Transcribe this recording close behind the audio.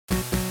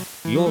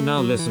You're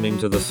now listening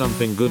to the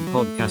Something Good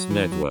Podcast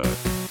Network.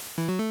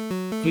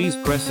 Please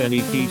press any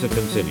key to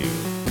continue.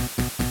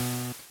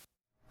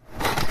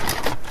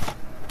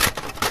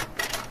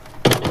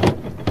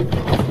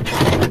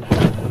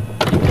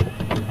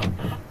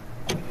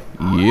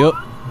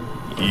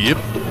 Yep.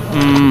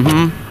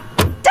 Mm-hmm.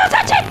 Don't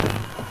touch it!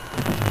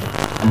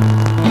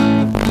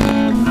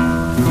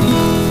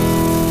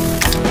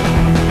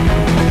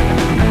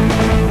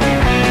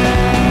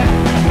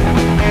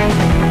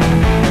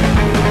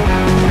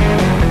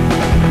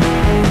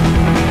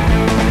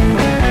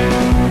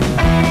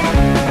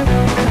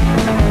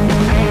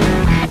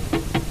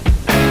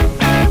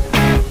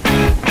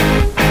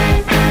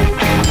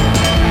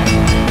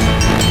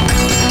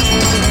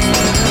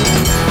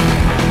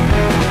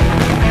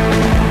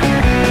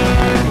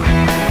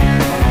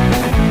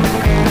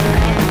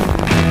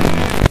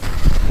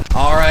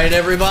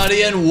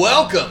 Everybody, and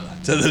welcome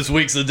to this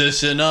week's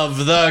edition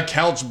of the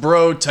Couch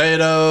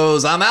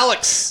Bro-tatoes. I'm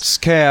Alex. It's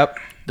Cap.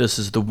 This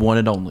is the one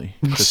and only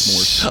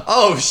Chris Morris.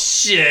 Oh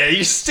shit,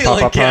 you're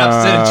stealing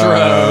Cap's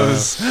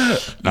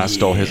intros. I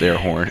stole his air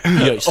horn.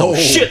 Yeah, so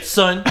shit,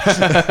 son.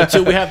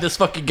 Until we have this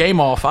fucking game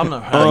off, I'm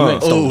not. You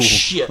ain't stole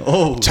shit.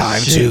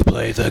 Time to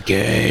play the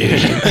game.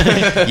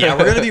 Yeah,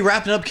 we're gonna be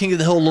wrapping up King of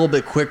the Hill a little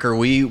bit quicker.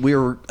 We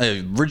were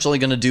originally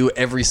gonna do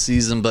every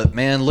season, but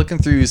man, looking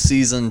through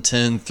season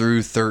 10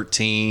 through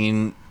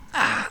 13.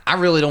 I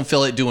really don't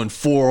feel like doing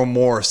 4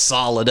 more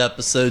solid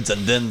episodes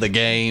and then the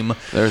game.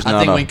 I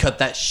think we can cut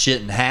that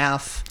shit in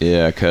half.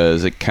 Yeah,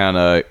 because it kind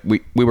of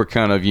we were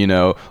kind of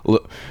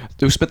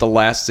we spent the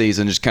last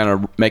season just kind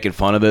of making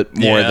fun of it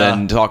more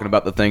than talking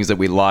about the things that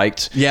we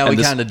liked. Yeah, we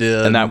kind of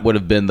did, and that would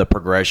have been the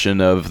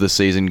progression of the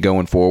season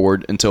going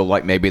forward until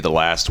like maybe the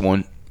last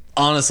one.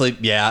 Honestly,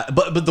 yeah.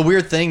 But the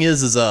weird thing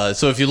is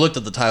so if you looked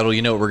at the title,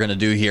 you know what we're gonna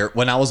do here.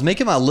 When I was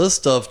making my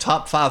list of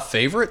top 5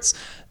 favorites,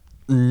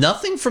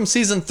 nothing from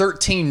season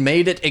 13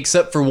 made it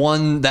except for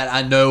one that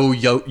I know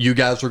you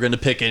guys were going to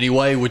pick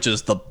anyway, which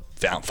is the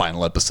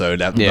final episode.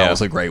 That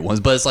was a great one.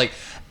 But it's like,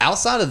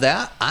 outside of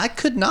that, I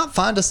could not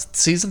find a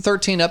season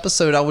 13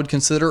 episode I would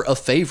consider a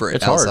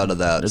favorite outside of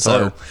that.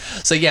 So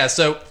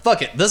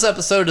fuck it. This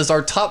episode is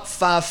our top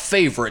 5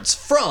 favorites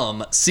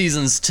from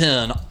seasons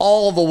 10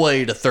 all the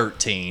way to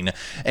 13.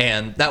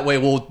 And that way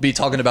we'll be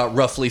talking about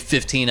roughly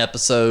 15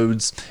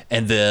 episodes.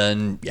 And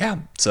then,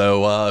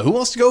 so who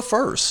wants to go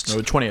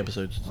first? 20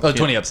 episodes. Oh,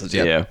 20 episodes,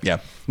 yeah.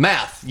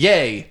 Math,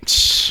 yay.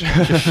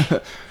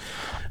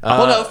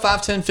 Well, no,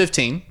 5, 10,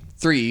 15.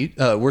 3,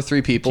 we're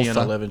 3 people. 10,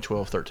 11,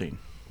 12, 13.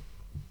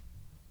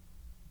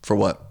 For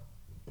what?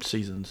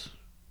 Seasons.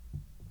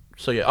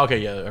 So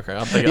okay.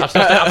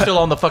 I'm still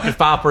on the fucking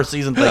 5 per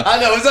season thing. I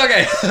know, it's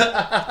okay.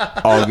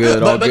 all good.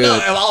 No,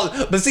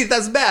 but see,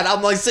 that's bad.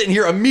 I'm like sitting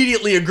here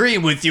immediately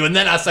agreeing with you, and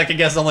then I second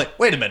guess. I'm like,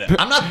 wait a minute,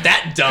 I'm not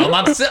that dumb.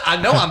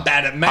 I know I'm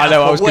bad at math. I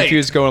know. I was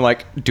confused, going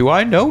like, do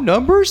I know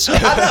numbers? I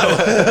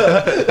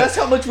know. That's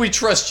how much we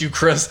trust you,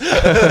 Chris.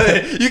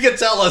 You can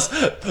tell us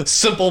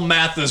simple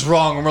math is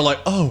wrong, and we're like,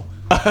 oh.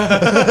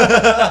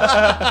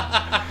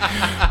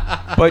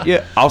 But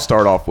yeah, I'll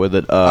start off with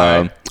it. All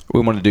right. We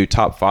want to do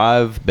top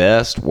 5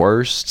 best,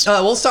 worst.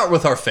 We'll start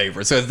with our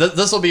favorites. So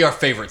this will be our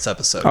favorites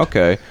episode.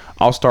 Okay.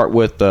 I'll start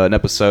with an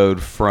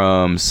episode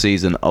from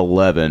season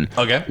 11.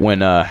 Okay. When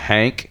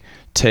Hank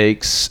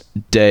takes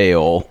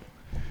Dale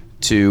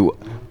to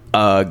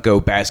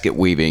go basket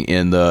weaving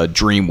in the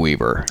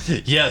Dreamweaver.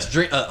 Yes.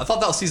 I thought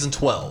that was season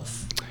 12.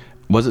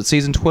 Was it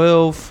season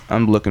 12?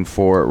 I'm looking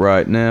for it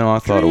right now. I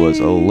thought it was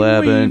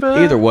 11.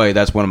 Either way,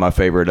 that's one of my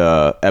favorite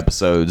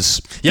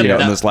episodes in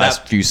this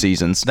last few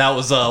seasons. That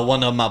was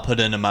one of them I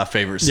put in my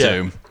favorites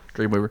too.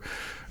 Dreamweaver.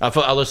 I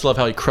just love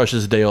how he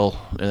crushes Dale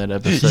in that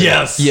episode.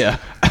 Yes. Yeah.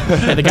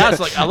 And the guy's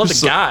like, I love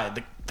the guy.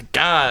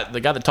 The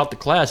guy that taught the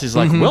class, he's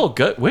like, well,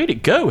 way to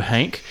go,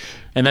 Hank.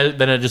 And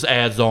then it just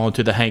adds on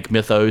to the Hank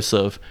mythos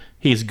of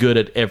he's good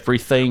at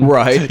everything.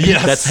 Right.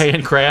 Yes. That's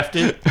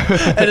handcrafted.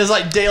 And it's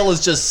like Dale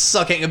is just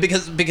sucking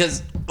because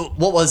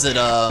what was it?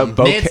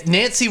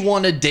 Nancy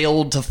wanted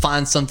Dale to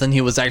find something he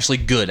was actually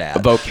good at.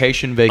 A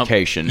vacation.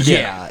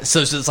 Yeah.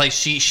 So it's like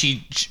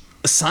she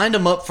signed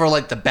him up for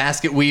like the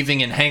basket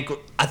weaving, and Hank,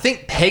 I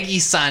think Peggy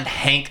signed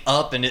Hank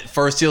up, and at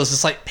first he was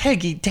just like,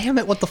 Peggy, damn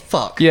it, what the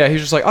fuck? Yeah,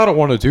 he's just like, I don't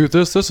want to do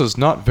this. This is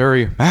not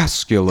very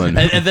masculine.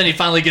 And then he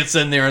finally gets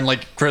in there and,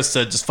 like Chris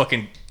said, just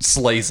fucking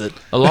slays it.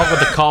 Along with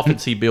the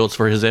coffins he builds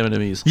for his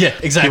enemies. Yeah,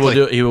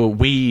 exactly. He will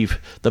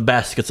weave the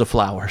baskets of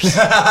flowers.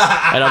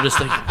 And I'm just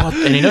like, what?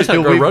 And he knows how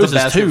to grow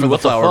roses too.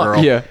 What the fuck?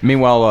 Girl. Yeah.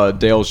 Meanwhile,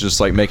 Dale's just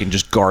like making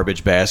just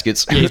garbage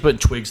baskets. Yeah, he's putting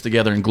twigs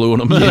together and gluing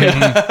them.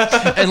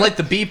 Yeah. And like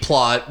the B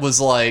plot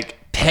was like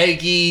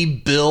Peggy,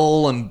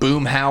 Bill, and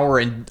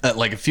Boomhauer, and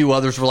like a few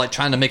others were like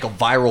trying to make a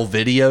viral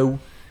video,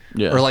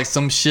 or like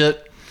some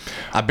shit.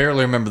 I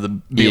barely remember the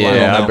B-line on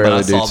that, but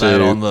I saw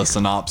that on the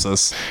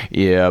synopsis.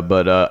 Yeah,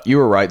 but you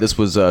were right. This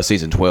was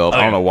season 12.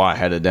 I don't know why I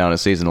had it down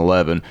as season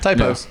 11.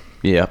 Typos.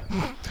 Yeah.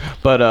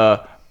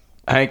 But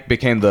Hank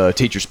became the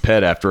teacher's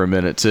pet after a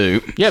minute,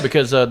 too. Yeah,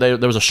 because there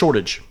was a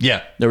shortage.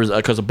 Yeah. There was,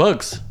 because of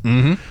bugs.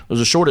 Mm-hmm. There was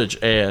a shortage,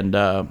 and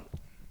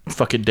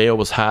fucking Dale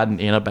was hiding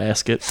in a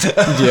basket.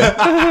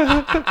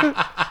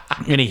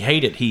 And he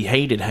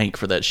hated Hank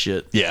for that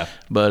shit. Yeah.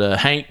 But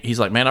Hank, he's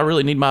like, man, I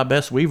really need my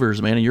best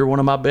weavers, man, and you're one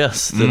of my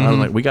best. And I was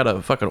like, we got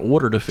a fucking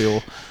order to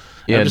fill.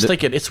 Yeah, I'm just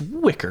thinking, it's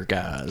wicker,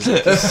 guys.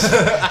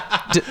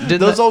 Did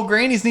those old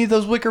grannies need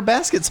those wicker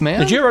baskets, man?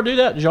 Did you ever do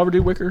that? Did you ever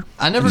do wicker?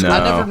 I never did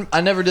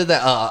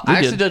that. I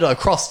actually did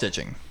cross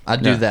stitching. I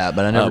do that,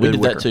 but I never did wicker.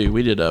 We did that too.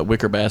 We did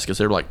wicker baskets.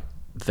 They were like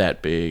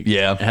that big.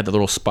 Yeah. It had the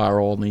little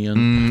spiral on the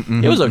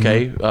end. It was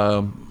okay.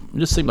 It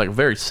just seemed like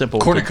very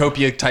simple.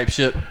 Cornucopia type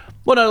shit.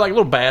 Well, no, like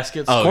little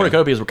baskets. Oh,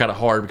 Cornucopias were kind of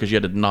hard because you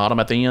had to knot them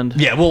at the end.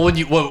 Yeah, well,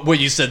 when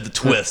you said the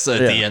twists at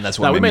the end, that's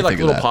what we made like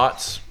little that.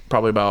 pots,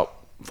 probably about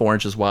 4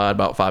 inches wide,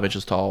 about 5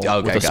 inches tall,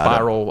 with a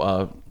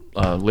spiral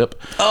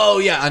lip. Oh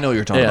yeah, I know what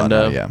you're talking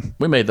about. Yeah,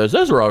 we made those.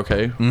 Those were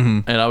okay.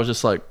 And I was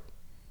just like,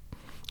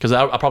 because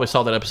I probably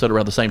saw that episode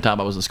around the same time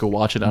I was in school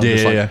watching it. I was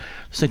just like,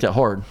 this ain't that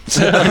hard. It's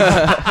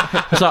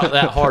not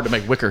that hard to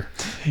make wicker.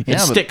 It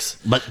sticks.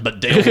 But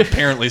Dale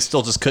apparently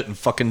still just couldn't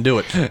fucking do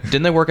it.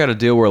 Didn't they work out a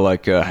deal where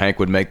like Hank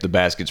would make the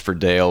baskets for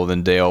Dale,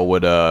 then Dale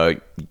would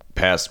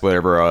pass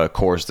whatever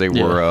course they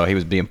were he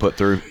was being put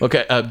through?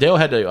 Okay, Dale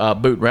had to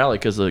boot and rally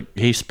because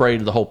he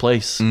sprayed the whole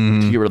place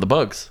to get rid of the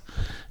bugs.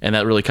 And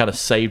that really kind of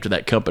saved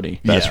that company.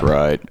 That's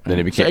right. Then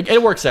he became.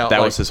 It works out. That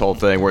was his whole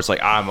thing, where it's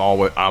like I'm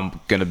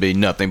going to be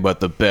nothing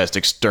but the best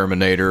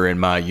exterminator in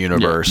my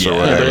universe, or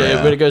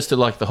whatever. But it goes to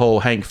like the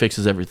whole Hank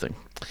fixes everything.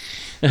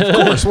 Of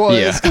course, well,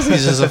 it's because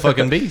he's just a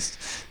fucking beast.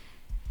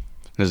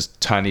 His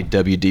tiny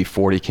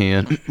WD-40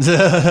 can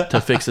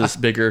to fix his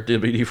bigger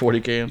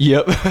WD-40 can.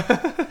 Yep.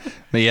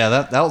 But yeah,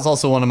 that was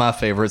also one of my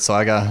favorites, so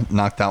I got to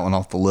knock that one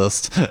off the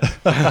list.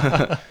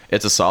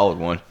 It's a solid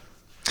one.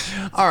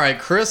 All right,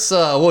 Chris,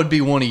 what would be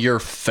one of your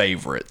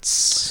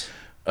favorites?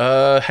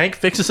 Hank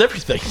fixes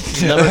everything.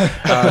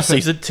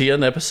 Season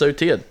 10, episode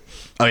 10.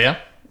 Oh yeah,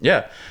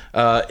 yeah.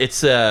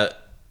 It's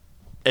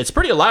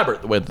pretty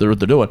elaborate the way they're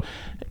doing.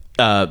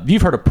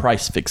 You've heard of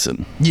price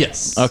fixing?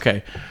 Yes.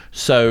 Okay,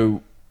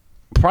 so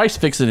price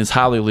fixing is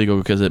highly illegal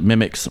because it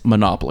mimics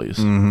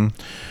monopolies.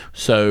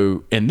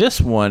 So in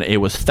this one, it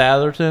was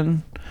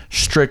Thatherton,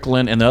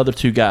 Strickland, and the other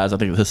two guys. I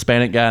think the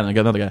Hispanic guy and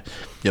another guy.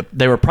 Yep.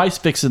 They were price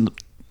fixing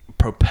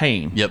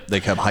propane. Yep, they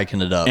kept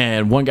hiking it up.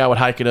 And one guy would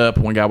hike it up,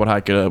 one guy would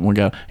hike it up, one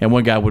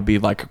guy would be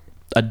like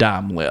a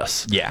dime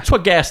less. Yeah. That's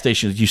what gas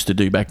stations used to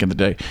do back in the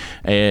day.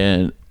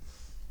 And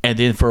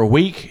then for a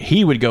week,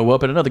 he would go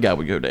up and another guy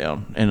would go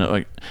down.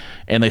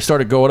 And they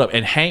started going up.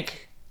 And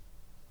Hank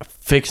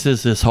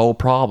fixes this whole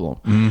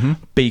problem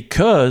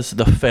because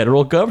the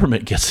federal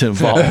government gets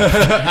involved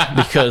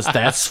because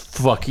that's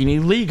fucking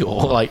illegal.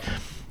 Like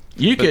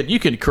you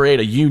could create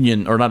a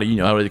union, or not a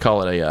union, how do they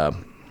call it,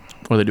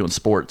 what are they doing,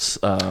 sports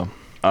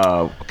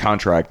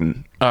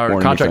contracting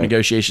or contract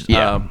negotiations,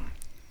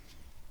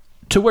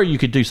 to where you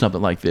could do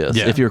something like this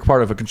if you're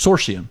part of a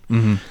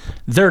consortium.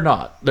 They're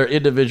not, they're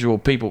individual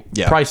people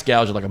price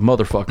gouging like a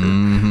motherfucker.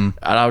 And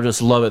I would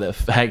just love it that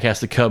Hank has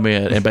to come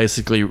in and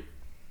basically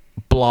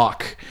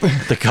block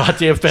the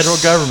goddamn federal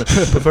government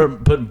for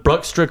putting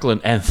Buck Strickland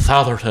and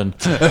Thatherton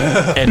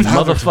in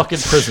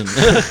motherfucking prison.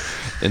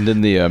 And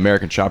then the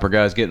American Chopper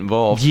guys get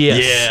involved.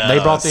 Yes. They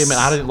brought them in.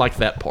 I didn't like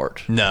that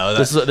part. No,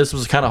 this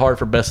was kind of hard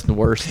for best and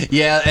worst.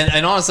 Yeah,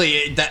 and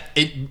honestly,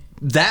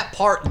 that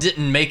part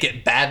didn't make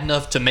it bad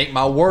enough to make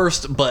my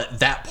worst, but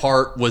that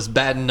part was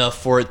bad enough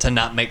for it to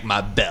not make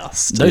my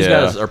best. Those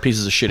guys are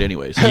pieces of shit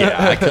anyways.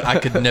 Yeah, I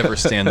could never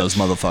stand those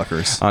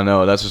motherfuckers. I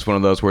know, that's just one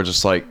of those where it's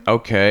just like,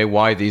 okay,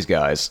 why these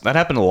guys? That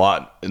happened a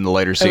lot in the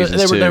later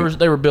seasons too.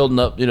 They were building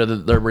up,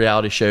 their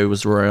reality show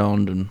was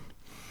around and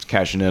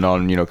cashing in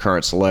on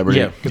current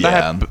celebrity.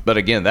 Yeah. But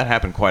again, that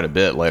happened quite a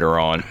bit later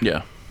on.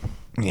 Yeah.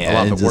 Yeah, a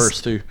lot of it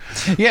worse too.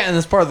 Yeah, and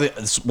it's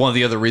one of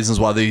the other reasons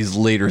why these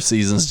later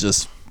seasons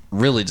just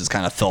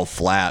kind of fell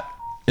flat.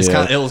 It was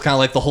kind of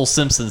like the whole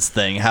Simpsons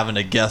thing, having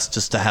a guest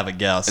just to have a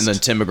guest. And then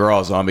Tim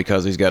McGraw's on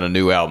because he's got a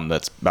new album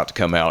that's about to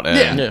come out.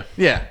 And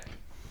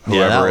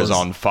whoever is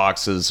on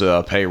Fox's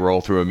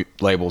payroll through a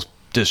label's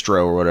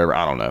distro or whatever,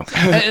 I don't know.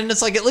 And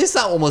it's like, at least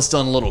that one was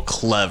done a little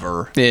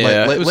clever.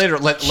 Yeah, later,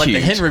 like the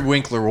Henry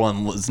Winkler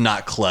one was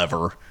not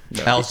clever.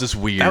 No. That was just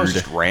weird. That was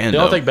just random. The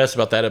only thing best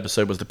about that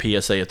episode was the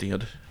PSA at the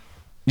end.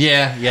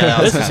 Yeah.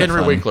 This is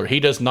Henry Winkler. He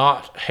does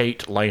not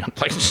hate land.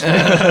 He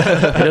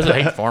doesn't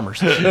hate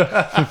farmers. All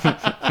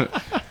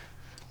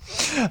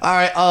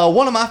right.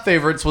 One of my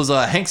favorites was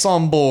Hank's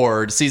on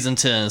Board, season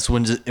 10,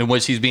 in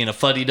which he's being a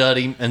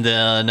fuddy-duddy, and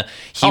then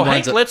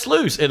Hank lets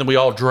loose, and then we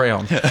all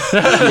drown.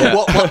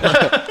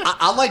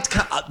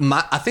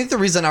 I think the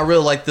reason I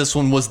really liked this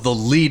one was the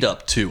lead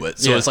up to it.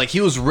 So it's like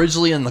he was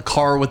originally in the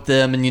car with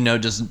them,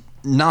 and just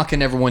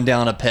knocking everyone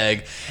down a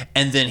peg,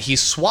 and then he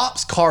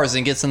swaps cars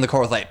and gets in the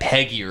car with like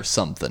Peggy or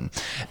something,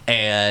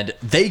 and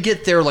they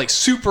get there like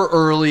super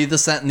early,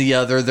 this, that, and the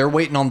other. They're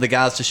waiting on the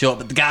guys to show up,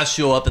 but the guys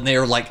show up and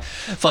they're like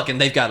fucking,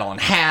 they've got on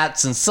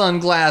hats and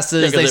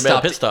sunglasses. They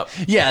stopped pit stop.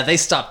 Yeah, they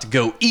stopped to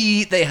go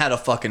eat. They had a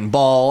fucking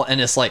ball, and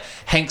it's like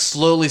Hank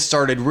slowly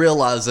started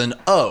realizing,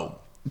 oh,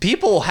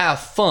 people have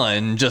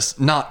fun,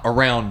 just not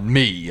around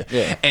me.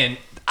 Yeah. And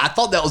I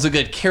thought that was a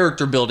good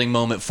character building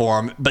moment for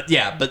him. But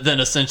then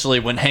essentially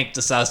when Hank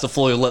decides to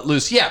fully let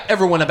loose,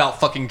 everyone about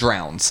fucking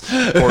drowns.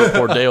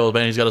 Poor Dale,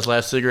 man, he's got his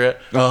last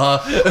cigarette.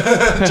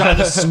 Trying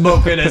to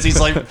smoke it as he's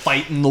like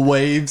fighting the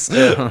waves.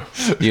 The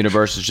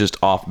universe is just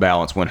off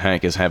balance when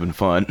Hank is having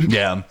fun.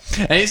 Yeah.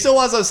 And he still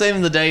winds up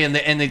saving the day, and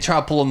they try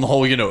to pull him the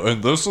whole,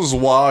 and this is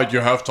why you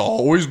have to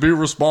always be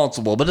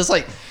responsible. But it's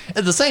like,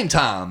 at the same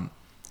time,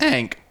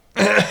 Hank,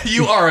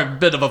 you are a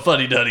bit of a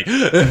fuddy duddy.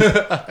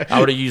 I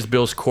would have used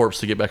Bill's corpse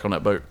to get back on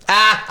that boat.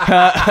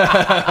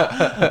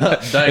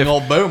 Dang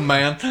old boom,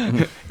 man.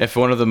 If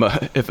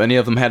any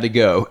of them had to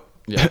go,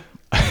 Yeah,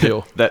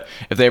 Bill. that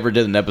if they ever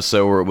did an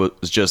episode where it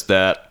was just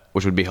that,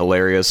 which would be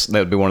hilarious, that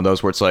would be one of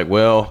those where it's like,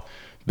 well,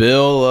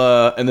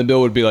 Bill, and then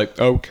Bill would be like,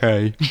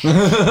 okay.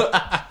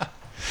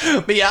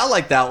 But I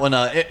like that one.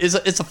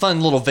 It's a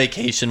fun little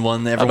vacation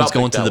one. Everyone's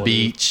going to the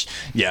beach.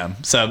 Yeah,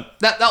 so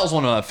that was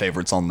one of my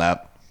favorites on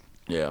that.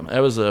 Yeah, that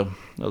was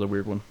another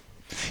weird one.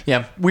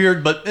 Yeah,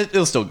 weird, but it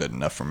was still good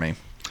enough for me.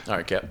 All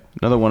right, Cap.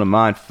 Another one of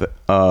mine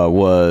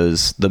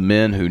was The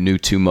Men Who Knew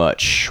Too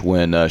Much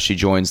when she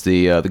joins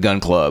the gun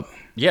club.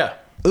 Yeah.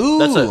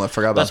 Ooh, I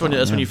forgot about that.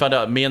 That's when you find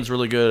out men's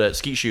really good at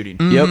skeet shooting.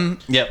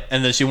 Yep.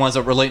 And then she winds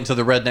up relating to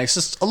the rednecks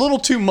just a little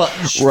too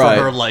much for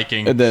her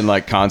liking. And then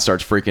like Khan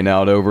starts freaking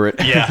out over it.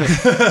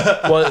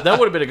 Yeah. Well, that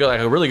would have been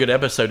a really good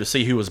episode to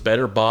see who was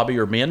better, Bobby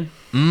or Min.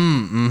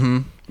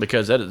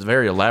 Because that is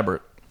very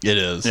elaborate. It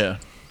is. Yeah.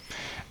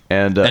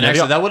 And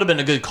actually, that would have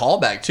been a good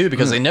callback too,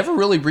 because they never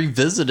really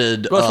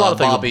revisited Well, it's a lot of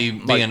things Bobby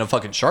like- being a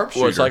fucking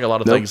sharpshooter. Well, it's like a lot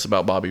of things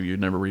about Bobby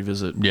you'd never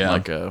revisit. Yeah.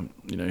 Like,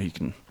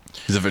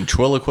 He's a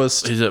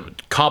ventriloquist. he's an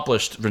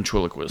accomplished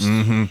ventriloquist.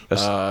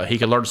 He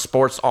can learn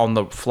sports on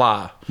the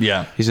fly.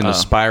 Yeah. he's an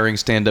aspiring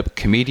stand-up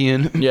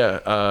comedian.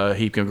 Yeah.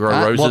 He can grow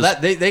roses. Well,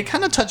 they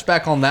kind of touch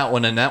back on that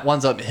one, and that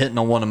winds up hitting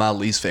on one of my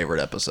least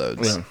favorite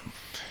episodes. Yeah.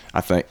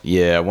 I think,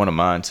 one of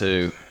mine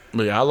too.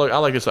 But yeah, I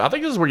like this. I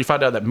think this is where you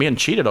find out that men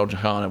cheated on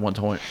Khan at one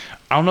point.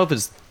 I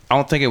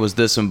don't think it was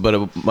this one, but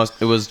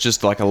it was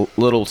just like a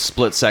little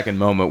split-second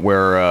moment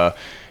where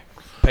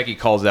Peggy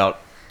calls out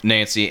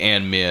Nancy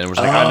and Min. It was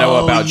like, I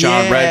know about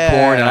John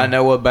Redcorn, and I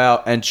know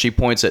about, and she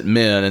points at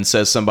Min and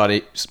says some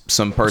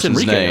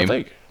person's Enrique, name. I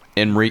think.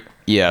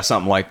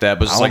 Something like that.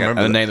 But it's I like don't a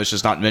remember name that's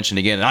just not mentioned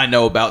again. And I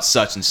know about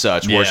such and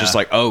such, where it's Yeah. just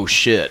like, oh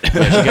shit. She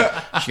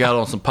got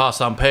on some pass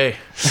pay.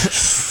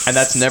 And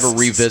that's never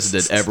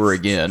revisited ever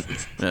again.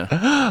 Yeah.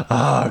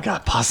 Oh,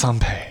 God,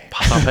 pasampe.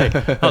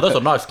 Pay. Oh, that's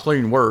a nice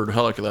clean word. I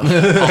like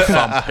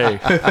that. Pay.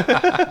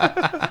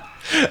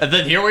 And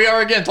then here we are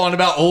again talking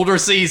about older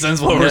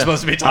seasons when we're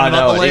supposed to be talking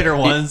about the later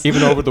ones.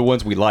 Even over the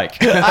ones we like.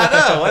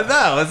 I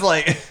know. It's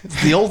like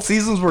the old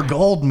seasons were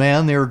gold,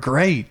 man. They were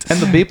great. And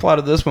the B plot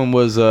of this one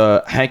was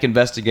Hank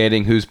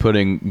investigating who's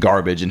putting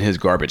garbage in his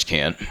garbage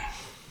can.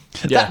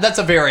 Yeah. That's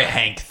a very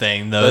Hank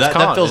thing, though.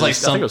 That feels like I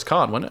think it was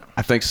Khan, wasn't it?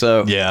 I think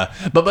so. Yeah,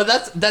 but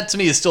that to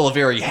me is still a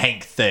very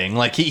Hank thing.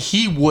 Like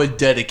he would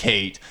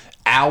dedicate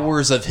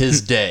hours of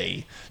his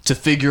day to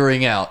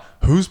figuring out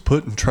who's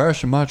putting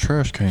trash in my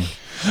trash can.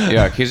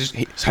 Yeah,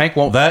 Hank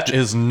won't. That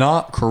is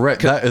not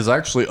correct. That is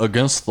actually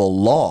against the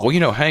law.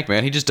 Well, Hank,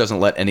 man, he just doesn't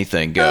let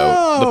anything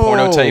go. The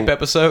porno tape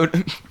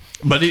episode.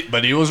 But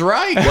he was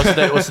right. What's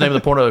the name of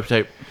the porno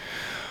tape?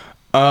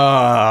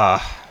 I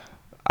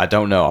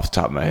don't know off the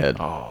top of my head.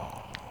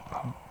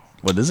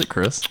 What is it,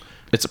 Chris?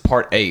 It's a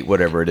part 8,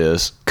 whatever it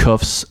is.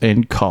 Cuffs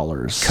and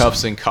Collars.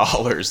 Cuffs and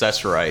collars.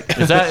 That's right.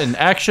 Is that an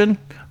action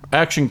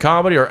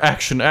comedy, or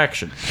action?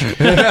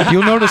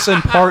 You'll notice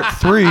in part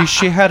 3,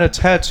 she had a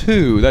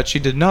tattoo that she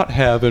did not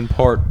have in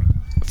part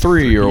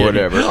 3 or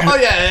whatever. Oh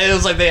yeah, it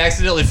was like they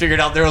accidentally figured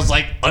out there was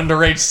like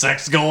underage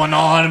sex going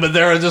on, but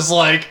they were just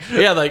like,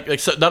 Yeah, like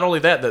so not only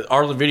that, the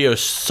Arlen Video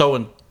is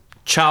sewing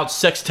child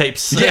sex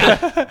tapes.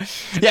 yeah,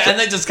 and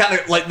they just kind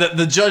of like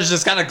the judge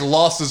just kind of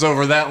glosses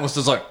over that and was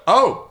just like,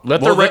 oh,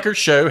 Let the record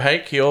show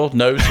Hank Hill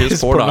knows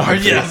his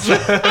pornography. Yes.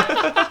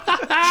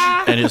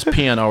 And his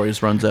pen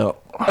always runs out.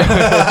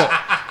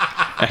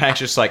 And Hank's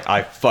just like,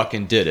 I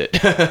fucking did it.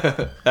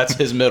 That's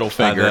his middle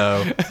finger.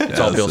 It's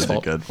all Bill's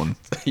fault. Good one.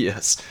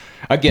 Yes.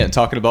 Again,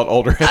 talking about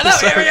older I know.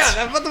 episodes.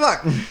 Yeah. What the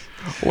fuck?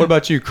 What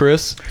about you,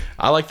 Chris?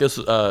 I like this.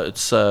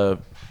 It's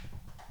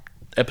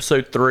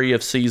episode 3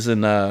 of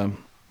season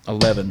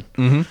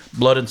 11.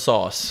 Blood and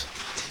Sauce.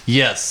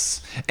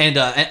 Yes, and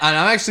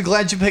I'm actually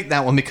glad you picked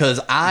that one because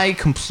I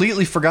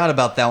completely forgot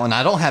about that one.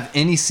 I don't have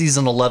any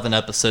season 11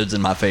 episodes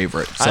in my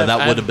favorite, so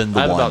that would have been the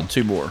I have one. about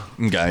 2 more.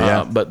 Okay,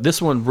 yeah. But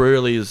this one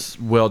really is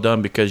well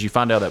done because you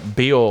find out that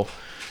Bill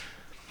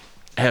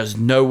has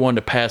no one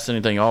to pass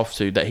anything off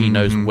to that he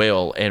knows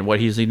well, and what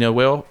does he know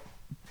well?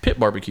 Pit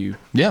barbecue.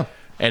 Yeah.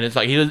 And it's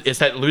like it's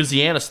that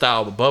Louisiana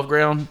style of above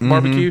ground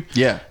barbecue.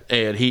 Yeah.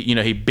 And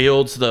he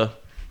builds the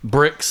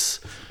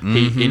bricks.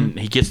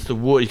 He gets the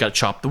wood. You got to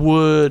chop the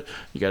wood.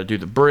 You got to do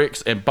the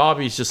bricks. And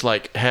Bobby's just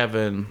like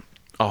having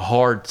a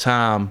hard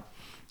time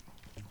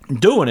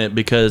doing it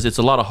because it's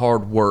a lot of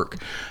hard work.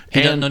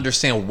 He doesn't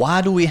understand,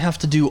 why do we have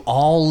to do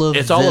all of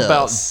this? It's all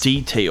about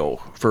detail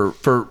for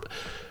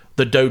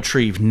the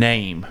Dotrieve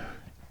name.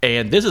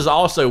 And this is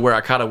also where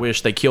I kind of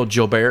wish they killed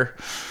Gilbert.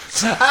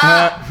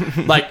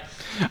 Like,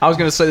 I was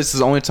gonna say this is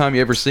the only time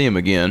you ever see him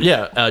again.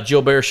 yeah,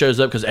 Gilbert shows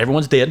up because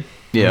everyone's dead.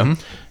 Yeah.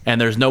 And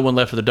there's no one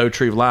left of the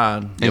Dotrieve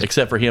line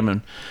except for him,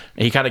 and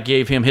he kind of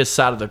gave him his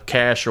side of the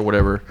cash or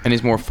whatever. And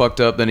he's more fucked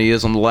up than he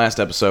is on the last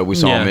episode we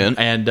saw him in.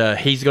 And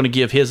he's going to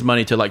give his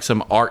money to like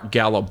some art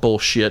gala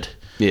bullshit.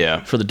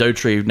 Yeah. For the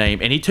Dotrieve name,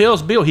 and he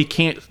tells Bill he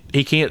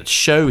can't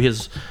show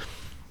his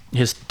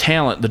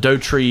talent, the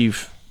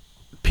Dotrieve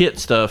pit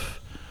stuff,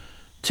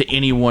 to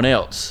anyone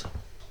else.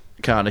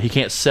 Kind of, he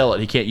can't sell it.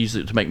 He can't use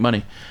it to make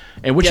money.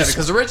 And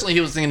because originally he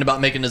was thinking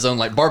about making his own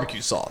like barbecue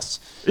sauce.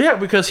 Yeah,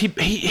 because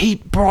he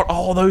brought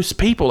all those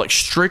people like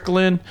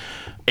Strickland,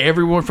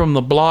 everyone from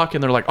the block,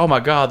 and they're like, "Oh my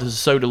god, this is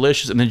so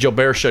delicious." And then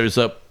Gilbert shows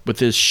up with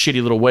his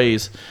shitty little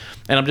ways,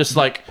 and I'm just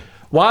like,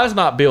 why is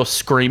not Bill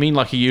screaming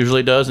like he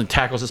usually does and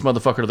tackles this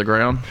motherfucker to the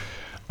ground?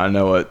 I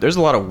know it. There's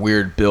a lot of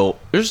weird Bill.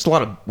 There's just a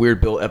lot of weird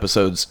Bill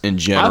episodes in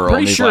general. I'm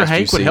pretty sure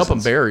Hank would help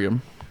him bury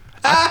him,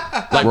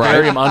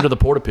 bury him under the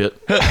porta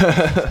pit.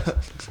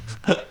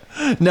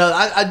 No,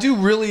 I do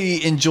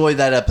really enjoy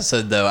that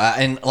episode though,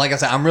 and like I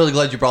said, I'm really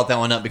glad you brought that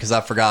one up because I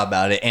forgot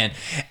about it, and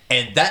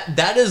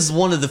that is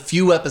one of the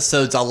few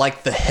episodes I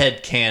like the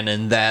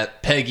headcanon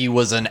that Peggy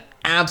was an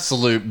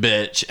absolute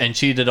bitch and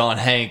cheated on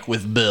Hank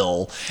with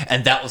Bill,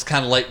 and that was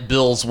kind of like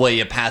Bill's way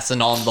of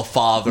passing on the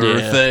father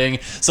thing.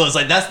 So it's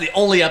like that's the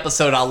only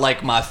episode I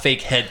like my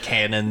fake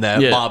headcanon that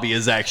Bobby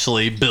is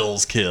actually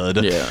Bill's kid.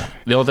 Yeah,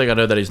 the only thing I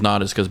know that he's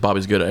not is because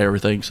Bobby's good at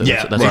everything. So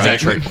that's right. a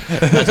Hank trait.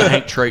 That's a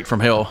Hank trait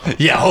from hell.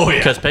 Yeah, oh yeah.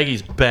 Because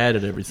Peggy's bad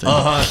at everything.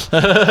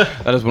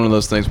 That is one of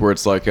those things where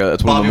it's like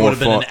it's one Bobby of the more would have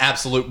been fun. an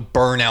absolute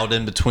burnout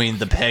in between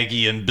the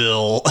Peggy and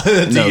Bill No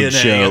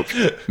DNA.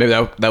 joke. Maybe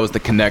that was the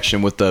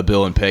connection with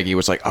Bill and Peggy. It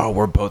was like, oh,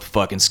 we're both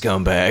fucking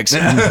scumbags.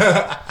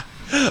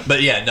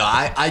 But yeah, no,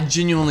 I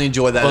genuinely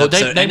enjoy that Well,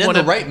 episode. And in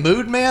the right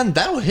mood, man,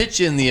 that'll hit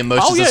you in the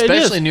emotions, it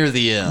especially is. near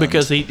the end.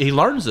 Because he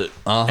learns it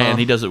and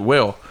he does it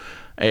well.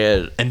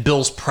 And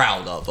Bill's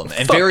proud of him.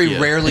 And Fuck very yeah.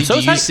 rarely And so do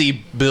is you Hank. see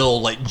Bill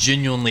like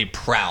genuinely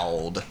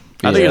proud.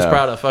 I think he was Yeah.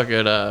 proud of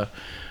fucking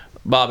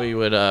Bobby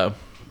when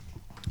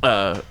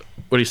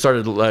he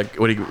started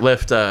when he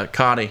left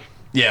Connie.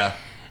 Yeah.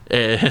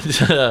 And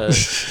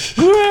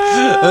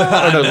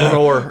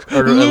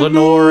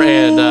Lenore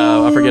and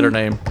I forget her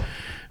name.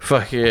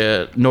 Fuck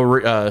yeah,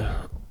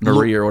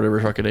 Marie or whatever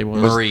her fucking name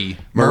was. Marie.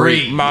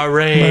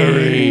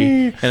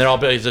 And then all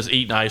Billy's just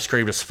eating ice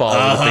cream, just falling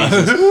to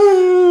pieces.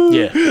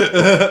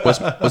 Yeah.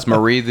 Was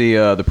Marie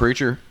the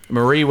preacher?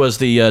 Marie was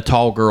the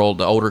tall girl,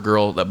 the older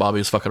girl that Bobby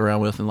was fucking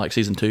around with in like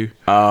season 2.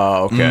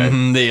 Oh, okay.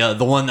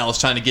 The one that was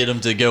trying to get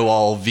him to go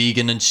all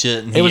vegan and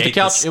shit. And It was he the ate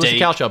couch. It was the steak.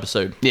 couch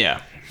episode.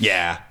 Yeah.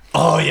 Yeah.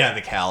 Oh yeah,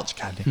 the couch.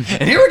 Goddamn.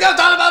 And here we go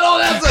talking about all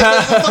that.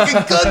 That's a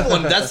fucking good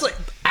one. That's like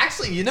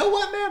actually, you know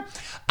what, man?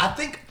 I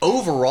think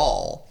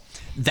overall,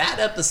 that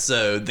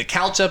episode, the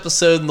couch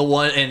episode, and the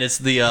one, and it's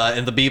the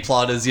and the B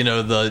plot is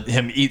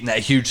him eating that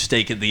huge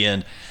steak at the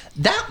end.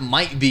 That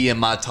might be in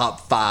my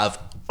top 5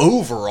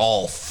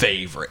 overall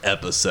favorite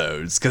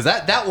episodes because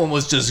that one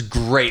was just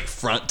great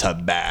front to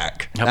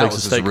back. How That big's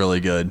was the just steak? really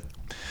good.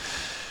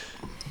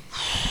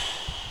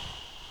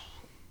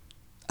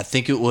 I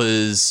think it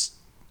was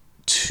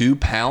 2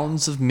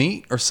 pounds of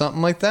meat or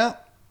something like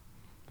that.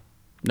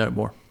 No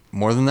more,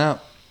 More than that?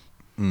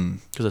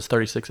 because it's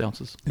 36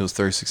 ounces. It was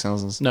 36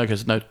 ounces. No,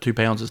 because 2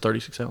 pounds is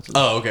 36 ounces.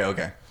 Oh,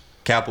 okay.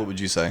 Cap, what would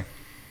you say?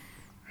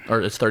 Or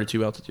it's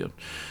 32 ounces. Yeah,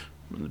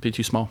 it'd be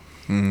too small.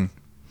 You're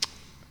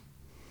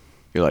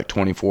like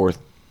 24,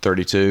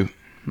 32.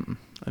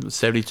 It was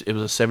 70. It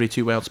was a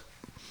 72 ounce.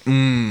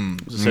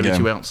 It was a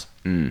 72 ounce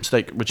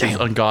steak, which is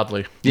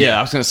ungodly. Yeah,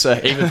 I was gonna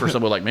say. Even for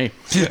someone like me.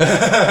 And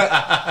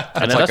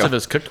that's like if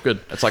it's cooked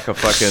good. It's like a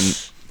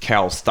fucking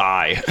cow's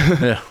thigh.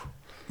 Yeah.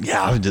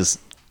 Yeah, I would just...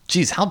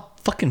 Jeez, how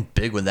fucking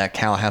big would that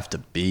cow have to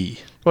be?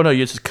 Well, no,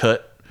 you just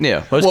cut.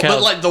 Yeah. Most Well, cows,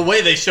 but like the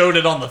way they showed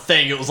it on the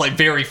thing, it was like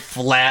very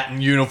flat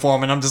and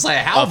uniform, and I'm just like,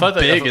 how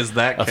big is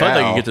that cow? A fun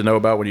thing you get to know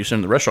about when you're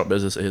in the restaurant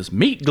business is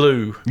meat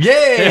glue.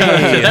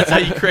 Yeah! That's how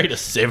you create a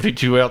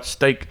 72 ounce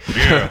steak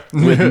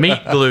with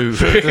meat glue.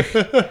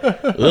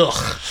 Ugh.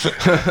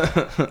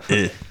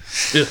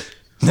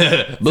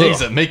 Things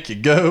that make you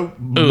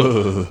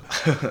go.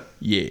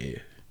 Yeah.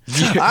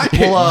 All right,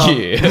 well,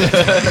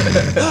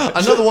 Yeah.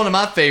 another one of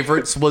my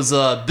favorites was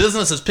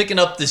Business is Picking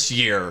Up This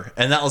Year.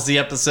 And that was the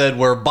episode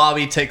where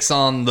Bobby takes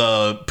on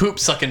the poop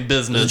sucking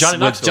business Johnny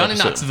with Knoxville. Johnny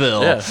episode.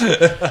 Knoxville.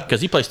 Yeah. Because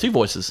he plays 2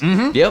 voices.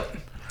 Yep.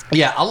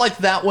 Yeah, I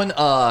liked that one.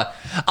 I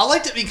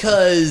liked it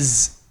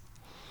because,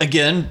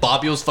 again,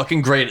 Bobby was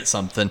fucking great at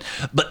something.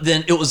 But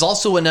then it was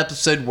also an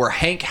episode where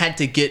Hank had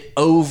to get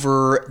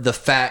over the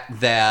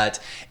fact that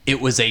it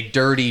was a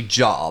dirty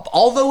job.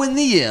 Although in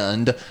the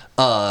end,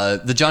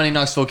 the Johnny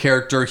Knoxville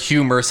character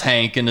humors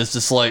Hank and is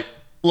just like,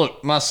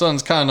 look, my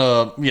son's kind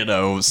of,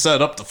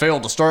 set up to fail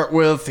to start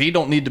with. He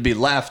don't need to be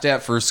laughed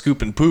at for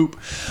scooping poop.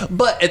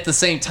 But at the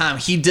same time,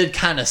 he did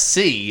kind of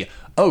see,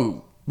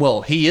 oh,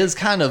 well, he is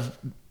kind of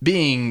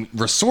being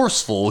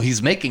resourceful.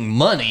 He's making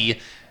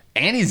money.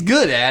 and he's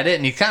good at it,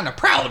 and he's kind of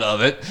proud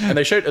of it. And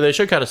they showed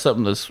kind of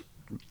something that's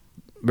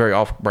very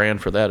off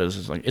brand for that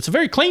is like it's a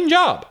very clean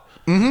job.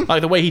 Mm-hmm. Like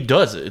the way he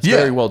does it, it's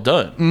very well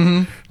done.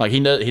 Mm-hmm. Like he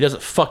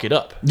doesn't fuck it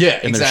up. Yeah,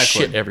 and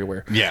exactly. There's shit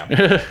everywhere.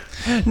 Yeah.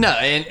 No,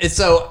 and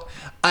so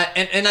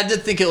I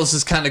did think it was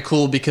just kind of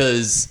cool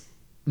because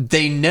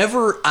they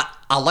never.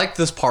 I like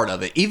this part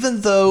of it,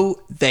 even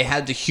though they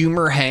had to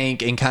humor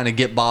Hank and kind of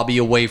get Bobby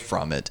away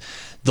from it.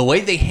 The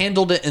way they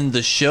handled it in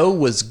the show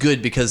was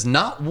good because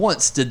not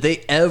once did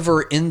they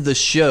ever in the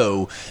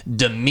show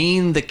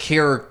demean the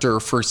character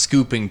for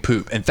scooping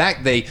poop. In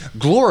fact, they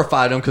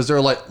glorified him because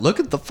they're like, look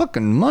at the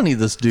fucking money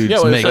this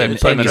dude's making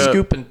and he's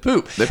scooping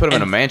poop. They put him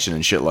in a mansion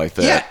and shit like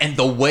that. Yeah, and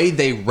the way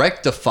they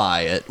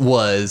rectify it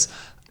was,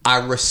 I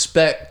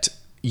respect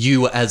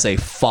you as a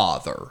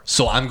father,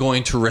 so I'm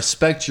going to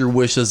respect your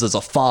wishes as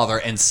a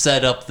father and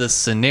set up this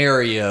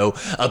scenario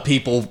of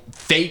people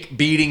fake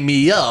beating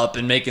me up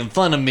and making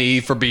fun of me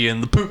for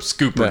being the poop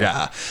scooper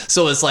guy.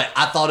 So it's like,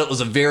 I thought it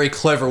was a very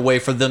clever way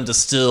for them to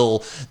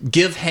still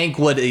give Hank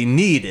what he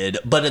needed,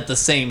 but at the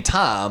same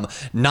time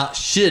not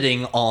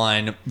shitting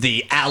on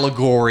the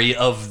allegory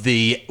of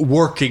the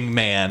working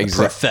man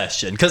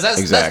profession, because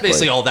that's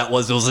basically all that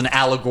was. It was an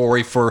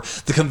allegory for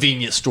the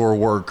convenience store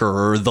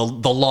worker or the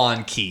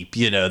lawn keep,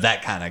 you know,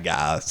 that kind of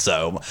guy.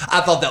 So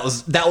I thought that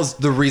was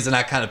the reason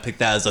I kind of picked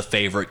that as a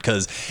favorite,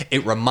 because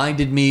it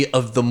reminded me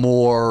of the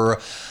more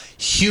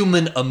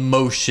human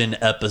emotion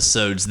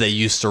episodes they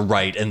used to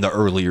write in the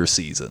earlier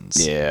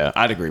seasons. Yeah,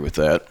 I'd agree with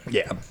that.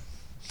 Yeah.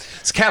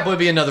 So Cap, would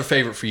be another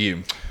favorite for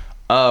you?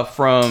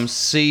 From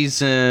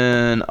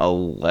season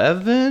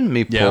 11, let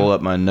me pull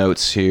up my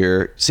notes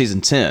here.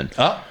 Season 10.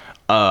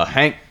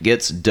 Hank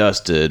gets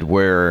dusted,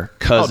 where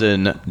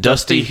cousin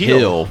Dusty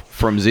Hill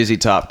from ZZ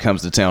Top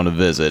comes to town to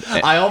visit.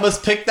 I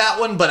almost picked that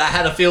one, but I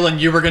had a feeling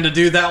you were going to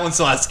do that one,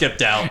 so I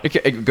skipped out.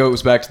 It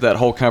goes back to that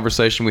whole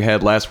conversation we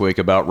had last week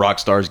about rock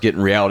stars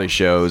getting reality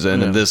shows,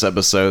 and in this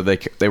episode,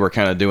 they were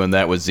kind of doing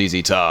that with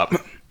ZZ Top.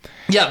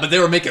 Yeah, but they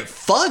were making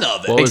fun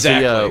of it.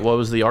 What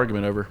was the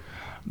argument over?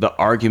 The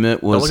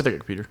argument was... Look at the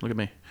computer. Look at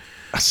me.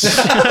 What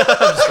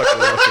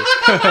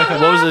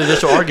was the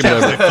initial argument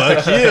over?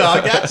 Fuck you,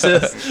 I got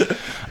this.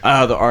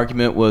 The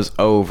argument was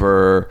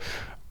over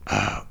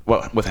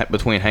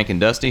between Hank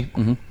and Dusty.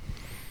 Mm-hmm.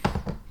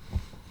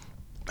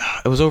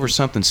 It was over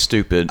something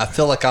stupid. I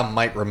feel like I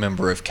might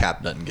remember if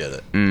Cap doesn't get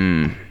it.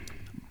 Yeah.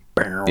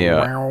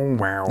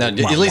 Now, at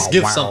least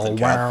give something,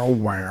 Cap.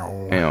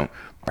 Yeah.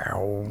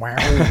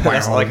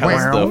 That's like how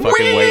it's the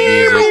fucking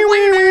wait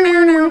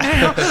music.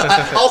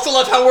 I also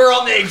love how we're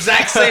on the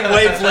exact same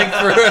wavelength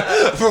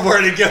for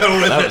where to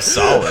go with That was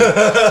solid.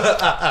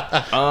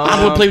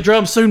 I'm gonna play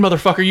drums soon,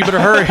 motherfucker. You better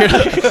hurry.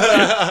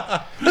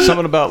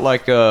 Something about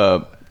like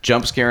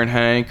jump scaring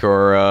Hank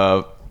or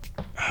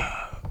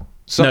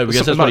no,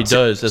 because that's what he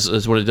does.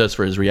 That's what he does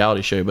for his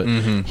reality show. But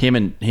him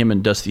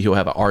and Dusty Hill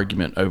have an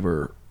argument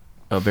over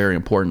a very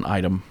important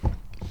item.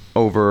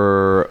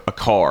 Over a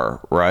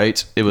car,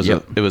 right? It was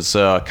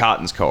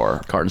Cotton's car.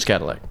 Cotton's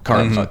Cadillac.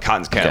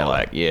 Cotton's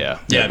Cadillac. Yeah.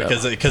 Yeah,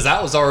 because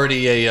that was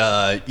already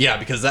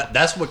because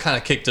that's what kind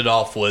of kicked it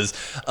off was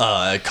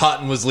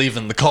Cotton was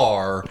leaving the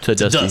car to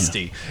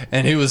Dusty,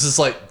 and he was just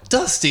like,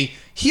 Dusty,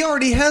 he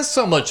already has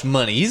so much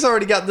money. He's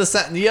already got this,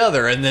 that, and the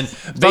other. And then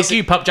fuck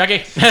you, pup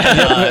jockey.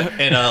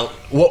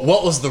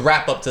 What was the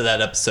wrap up to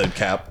that episode,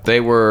 Cap?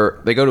 They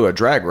go to a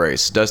drag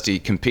race. Dusty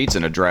competes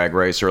in a drag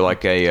race or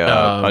like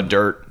a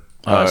dirt.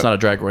 It's not a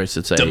drag race.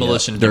 It's a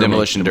demolition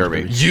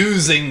derby.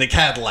 Using the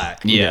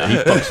Cadillac. Yeah, he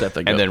fucks that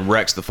thing and up. then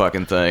wrecks the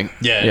fucking thing.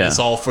 Yeah, it's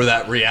all for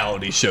that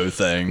reality show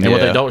thing. And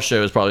what they don't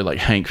show is probably like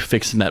Hank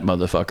fixing that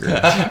motherfucker.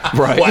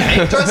 Right. Well,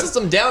 Hank dresses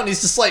him down.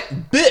 He's just like,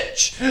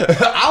 bitch,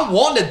 I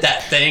wanted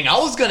that thing. I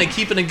was going to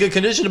keep it in good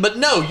condition, but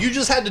no, you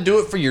just had to do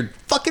it for your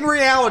fucking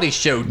reality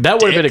show. That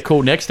would have been a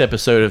cool next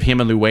episode of him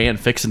and Luann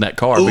fixing that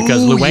car,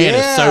 because Luann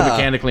is so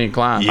mechanically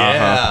inclined.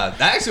 Yeah,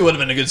 that actually would have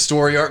been a good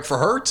story arc for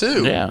her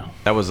too. Yeah,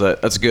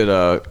 that's a good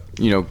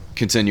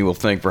continual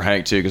thing for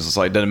Hank too, because it's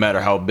like, doesn't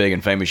matter how big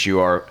and famous you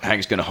are,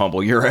 Hank's gonna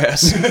humble your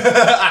ass.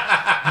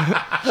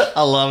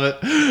 I love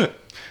it.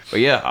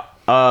 But yeah,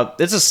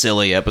 it's a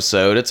silly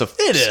episode. It's a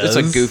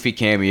goofy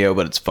cameo,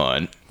 but it's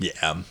fun.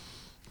 Yeah.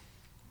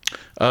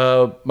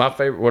 My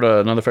favorite,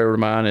 another favorite of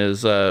mine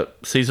is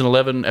season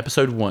 11,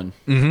 episode 1,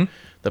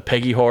 the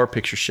Peggy Horror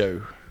Picture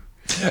Show.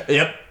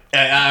 Yep.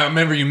 I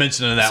remember you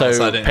mentioning that one,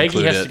 so I didn't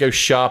Peggy has it. to go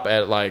shop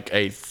at like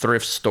a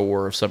thrift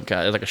store of some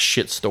kind, like a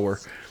shit store.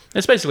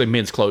 It's basically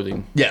men's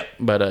clothing. Yeah.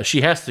 But she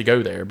has to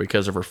go there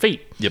because of her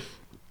feet. Yep.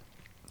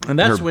 And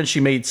that's when she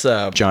meets...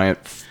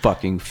 giant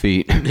fucking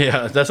feet.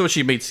 Yeah, that's when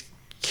she meets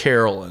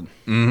Carolyn.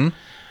 Mm-hmm.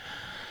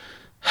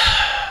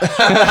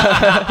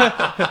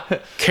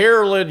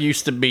 Carolyn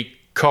used to be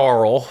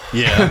Carl.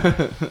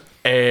 Yeah.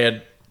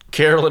 And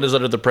Carolyn is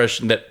under the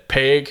impression that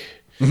Peg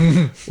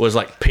was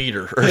like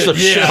Peter or some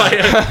shit like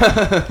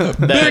that.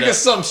 Big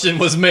assumption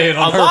was made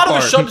on A her lot part.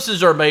 of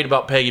assumptions are made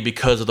about Peggy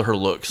because of her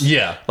looks.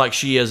 Yeah. Like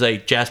she is a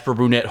Jasper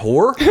Brunette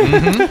whore,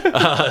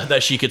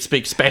 that she could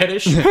speak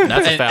Spanish.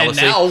 That's a and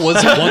fallacy. now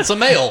was once a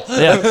male.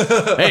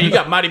 Yeah. Hey, you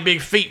got mighty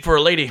big feet for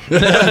a lady.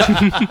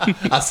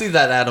 I see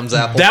that Adam's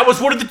apple. That was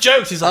one of the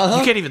jokes. He's like,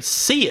 you can't even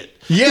see it.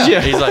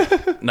 Yeah. He's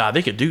like, nah,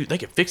 they could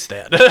fix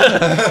that.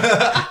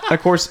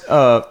 Of course,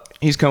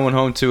 he's coming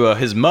home to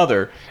his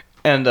mother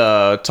and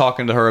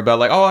talking to her about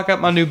like, oh, I got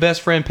my new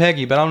best friend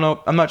Peggy, but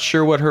I'm not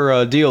sure what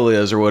her deal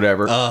is or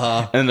whatever.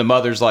 And the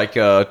mother's like,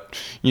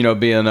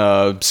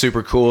 being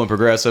super cool and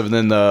progressive, and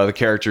then the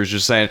character's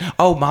just saying,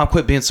 oh, Mom,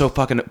 quit being so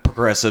fucking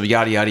progressive,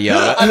 yada yada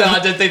yada. I know, I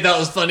did think that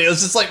was funny. It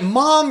was just like,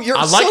 Mom, you're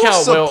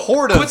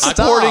supportive. Quit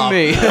supporting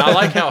me. I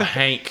like how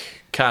Hank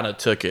kind of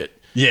took it.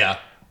 Yeah.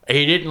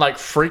 He didn't like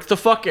freak the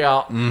fuck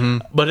out,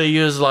 but he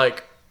was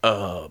like,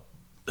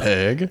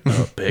 Peg.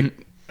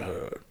 Peg,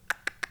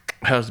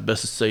 how's the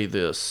best to say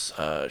this?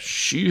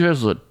 She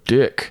has a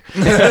dick.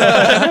 But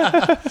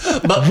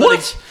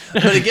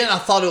again, I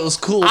thought it was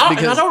cool I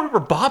because don't remember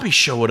Bobby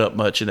showing up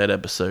much in that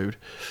episode.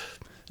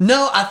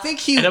 no, I think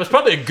he. And that was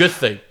probably a good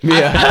thing.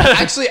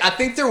 I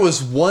think there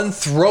was one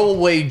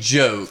throwaway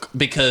joke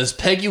because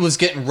Peggy was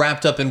getting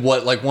wrapped up in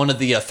one of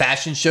the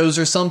fashion shows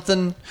or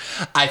something.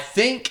 I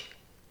think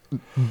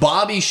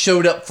Bobby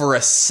showed up for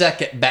a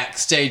second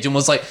backstage and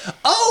was like,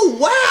 "Oh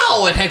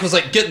wow!" And Hank was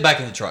like, "Get back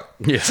in the truck."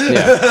 Yeah.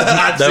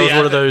 That was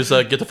one of those,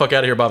 get the fuck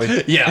out of here,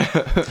 Bobby. Yeah.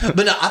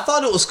 But no, I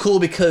thought it was cool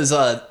because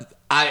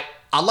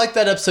I like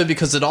that episode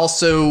because it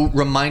also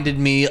reminded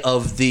me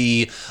of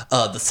the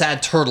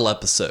Sad Turtle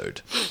episode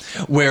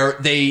where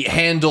they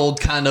handled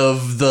kind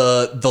of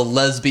the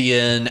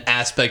lesbian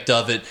aspect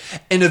of it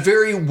in a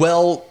very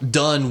well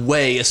done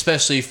way,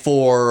 especially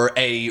for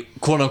a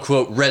quote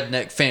unquote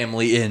redneck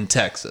family in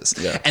Texas.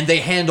 Yeah. And they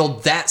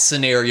handled that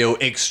scenario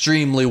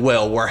extremely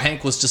well where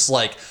Hank was just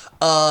like,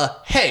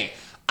 hey,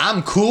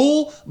 I'm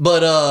cool,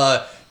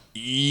 but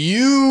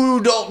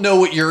you don't know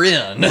what you're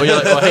in.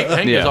 Well,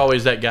 Hank is Yeah.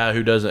 always that guy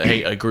who doesn't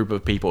hate a group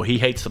of people. He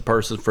hates the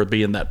person for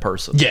being that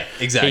person. Yeah,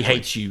 exactly. He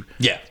hates you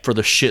for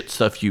the shit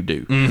stuff you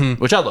do,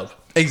 which I love.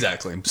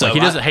 Exactly. So Like he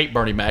doesn't hate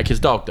Bernie Mac.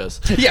 His dog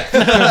does.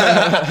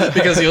 Yeah,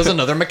 because he was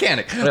another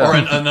mechanic or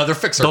another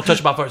fixer. Don't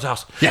touch my father's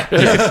house.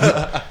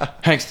 Yeah,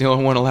 Hank's the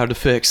only one allowed to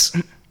fix.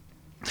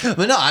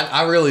 but no,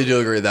 I really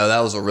do agree though. That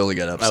was a really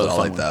good episode. was a I fun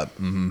like one. that.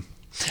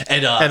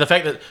 And And the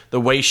fact that the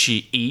way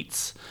she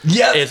eats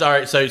Yeah. is all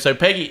right. So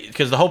Peggy,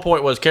 because the whole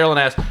point was Carolyn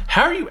asked,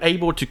 "How are you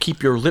able to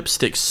keep your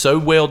lipstick so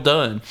well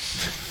done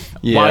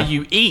while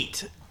you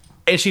eat?"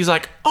 And she's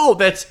like, "Oh,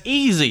 that's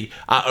easy.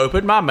 I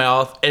open my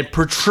mouth and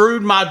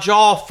protrude my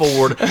jaw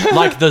forward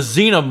like the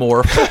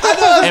xenomorph,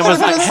 and was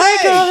like, hey,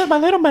 girl, my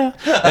little mouth,"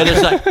 and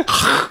it's like,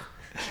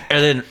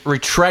 and then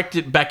retract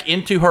it back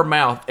into her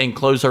mouth and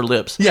close her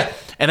lips. Yeah.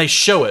 And they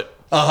show it,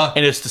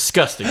 and it's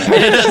disgusting.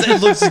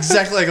 it looks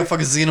exactly like a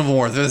fucking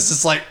xenomorph. It's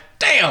just like,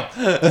 damn.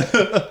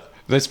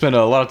 They spent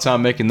a lot of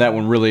time making that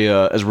one really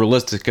as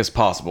realistic as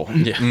possible.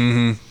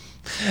 Yeah.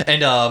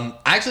 And I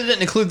actually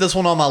didn't include this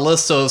one on my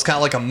list, so it was kind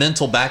of like a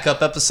mental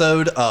backup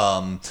episode.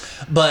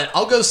 But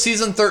I'll go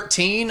season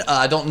 13.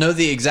 I don't know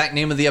the exact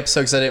name of the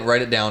episode because I didn't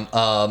write it down.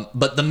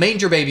 But the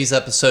Manger Babies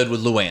episode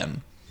with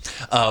Luann,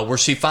 where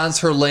she finds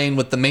her lane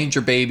with the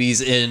Manger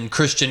Babies in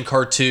Christian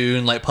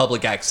cartoon, like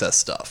public access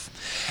stuff.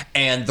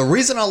 And the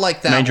reason I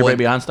like that Manger one,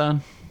 Baby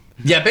Einstein.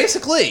 yeah,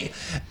 basically.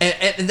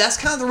 And that's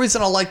kind of the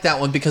reason I like that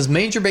one, because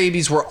Manger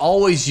Babies were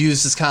always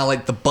used as kind of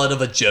like the butt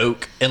of a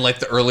joke in like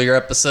the earlier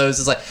episodes.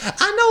 It's like,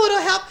 I know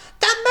it'll help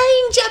the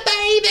Manger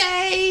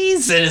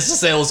Babies. And it's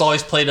just, it was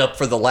always played up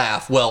for the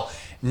laugh. Well,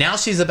 now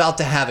she's about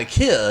to have a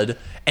kid,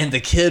 and the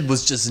kid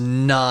was just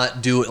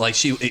not doing, like,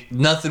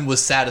 nothing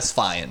was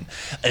satisfying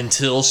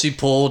until she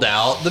pulled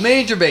out the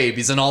Manger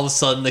Babies, and all of a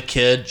sudden the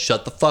kid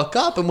shut the fuck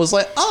up and was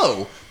like,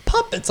 oh,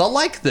 puppets, I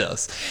like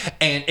this.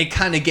 And it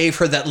kind of gave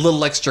her that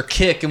little extra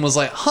kick and was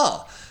like,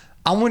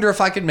 I wonder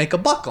if I could make a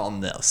buck on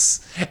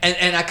this.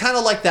 And I kind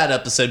of like that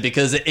episode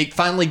because it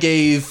finally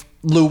gave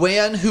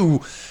Luann,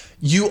 who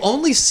you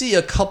only see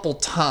a couple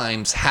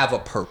times, have a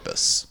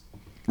purpose.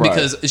 Right.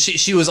 Because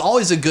she was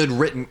always a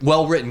good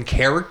well-written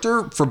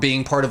character for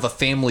being part of a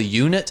family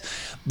unit,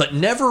 but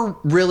never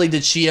really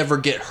did she ever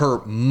get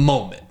her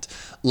moment.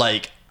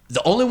 Like,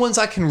 the only ones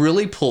I can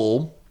really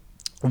pull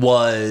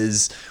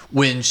was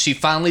when she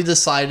finally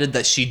decided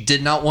that she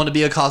did not want to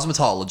be a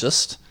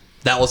cosmetologist.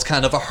 That was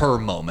kind of a her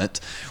moment.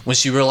 When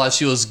she realized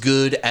she was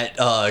good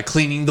at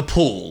cleaning the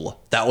pool,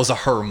 that was a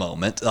her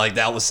moment. Like,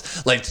 that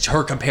was like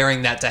her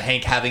comparing that to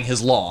Hank having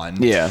his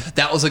lawn. Yeah.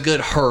 That was a good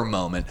her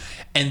moment.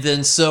 And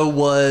then so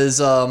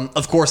was,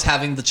 of course,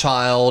 having the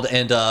child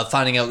and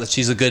finding out that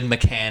she's a good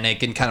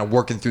mechanic and kind of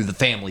working through the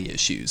family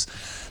issues.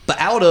 But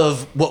out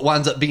of what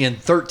winds up being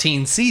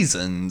 13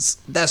 seasons,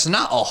 that's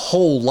not a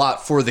whole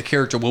lot for the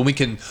character when we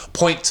can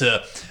point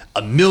to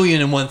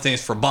 1,000,001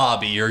 things for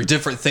Bobby or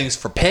different things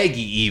for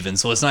Peggy even.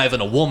 So it's not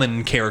even a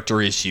woman character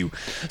issue.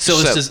 So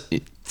it's just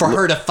for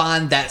her to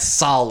find that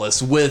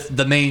solace with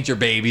the manger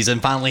babies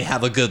and finally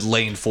have a good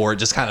lane for it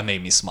just kind of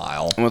made me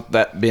smile. With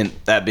that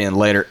being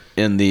later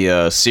in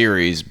the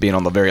series, being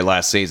on the very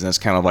last season, it's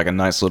kind of like a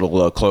nice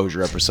little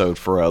closure episode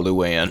for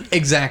Luann.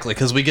 Exactly,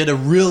 because we get a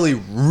really,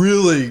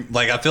 really,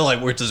 like, I feel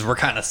like we're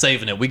kind of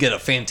saving it. We get a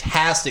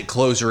fantastic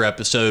closure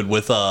episode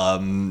with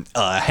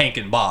Hank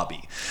and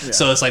Bobby. Yeah.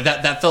 So it's like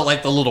that felt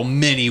like the little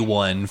mini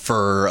one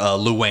for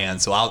Luann.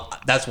 So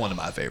that's one of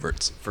my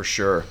favorites for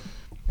sure.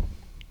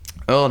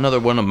 Well, another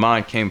one of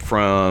mine came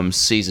from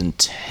season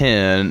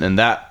 10, and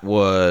that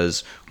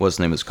was, what's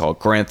the name is called?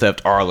 Grand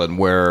Theft Arlen,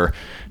 where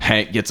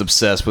Hank gets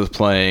obsessed with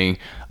playing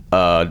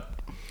a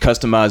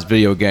customized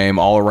video game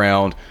all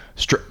around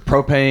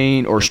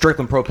propane, or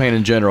Strickland propane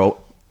in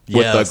general,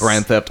 with the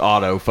Grand Theft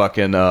Auto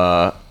fucking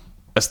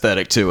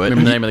aesthetic to it.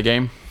 Remember the name of the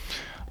game?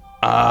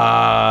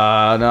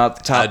 Not off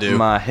the top of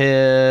my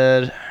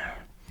head.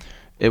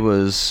 It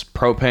was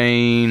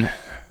propane.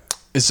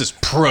 It's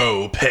just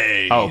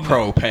propane. Oh,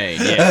 propane.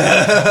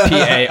 Yeah.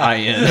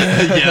 P-A-I-N.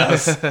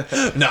 Yes.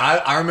 No,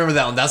 I remember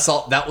that one.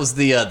 That was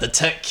the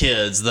tech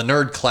kids, the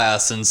nerd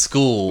class in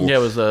school. Yeah, it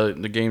was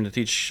the game to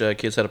teach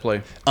kids how to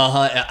play.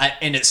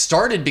 And it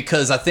started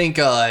because I think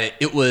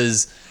it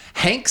was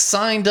Hank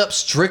signed up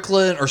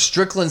Strickland, or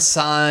Strickland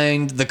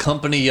signed the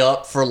company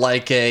up for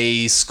like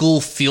a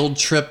school field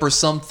trip or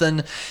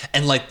something,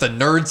 and like the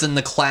nerds in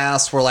the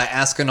class were like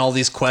asking all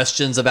these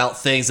questions about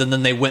things, and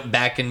then they went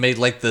back and made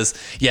like this,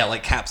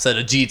 like Cap said,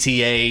 a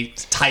GTA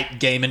type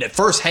game. And at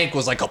first Hank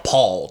was like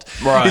appalled.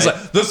 Right. He's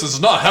like, "This is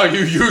not how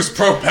you use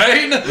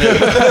propane."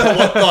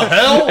 What the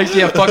hell?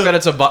 Yeah, fuck that.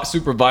 It's a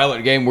super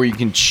violent game where you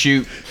can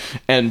shoot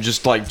and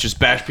just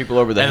bash people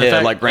over the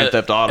head like Grand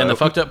Theft Auto. And the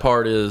fucked up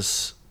part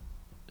is,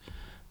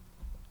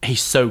 he's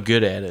so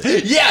good at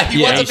it. Yeah,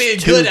 he wants to be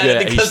good at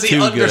it because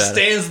he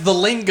understands the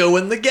lingo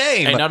in the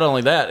game. And not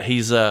only that,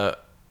 he's I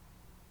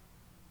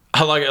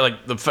like it.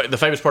 Like the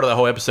famous part of the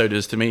whole episode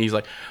is, to me, he's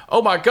like,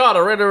 "Oh my god, I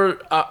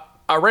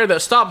ran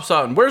that stop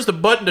sign. Where's the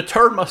button to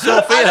turn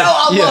myself in?" I know,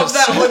 I love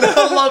that one.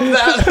 I love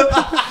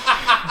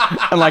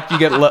that. And like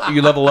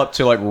you level up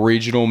to like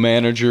regional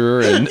manager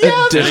and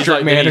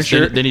district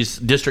manager. Then he's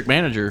district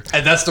manager,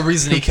 and that's the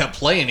reason he kept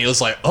playing. He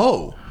was like,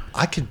 "Oh,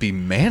 I could be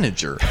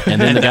manager."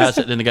 And then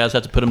the guys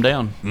have to put him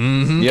down.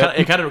 Mm-hmm. Yep.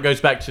 It kind of goes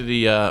back to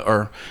the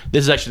or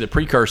this is actually the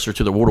precursor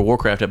to the World of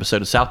Warcraft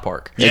episode of South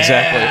Park. Yeah,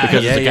 exactly,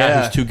 because it's a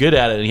guy who's too good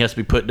at it and he has to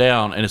be put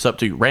down, and it's up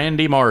to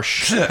Randy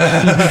Marsh.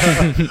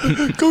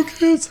 Go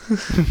kids!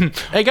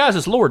 Hey guys,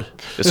 it's Lord.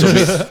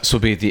 This will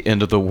be the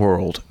end of the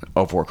world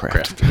of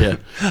Warcraft. Yeah.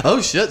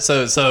 Oh shit!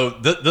 So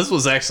this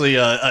was actually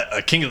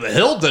a King of the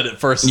Hill did it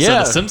first. Yeah. So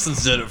the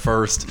Simpsons did it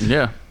first.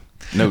 Yeah.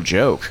 No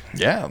joke.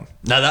 Yeah.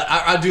 Now that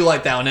I do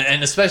like that one,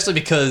 and especially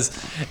because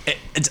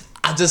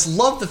I just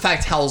love the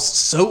fact how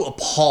so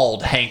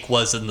appalled Hank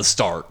was in the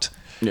start.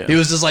 Yeah. He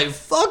was just like,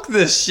 "Fuck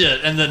this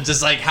shit," and then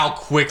just like how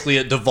quickly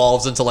it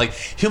devolves into like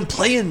him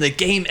playing the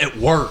game at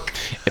work.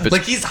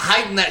 Like he's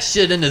hiding that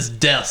shit in his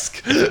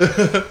desk.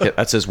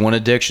 That's his one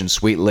addiction,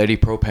 sweet lady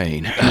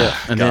propane. Yeah.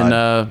 And then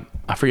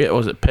I forget,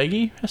 was it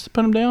Peggy has to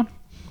put him down?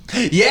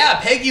 Yeah,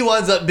 Peggy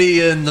winds up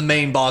being the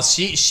main boss.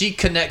 She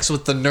connects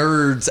with the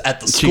nerds at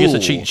the school. She gets to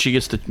cheat. She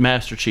gets the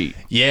master cheat.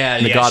 Yeah,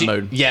 in the God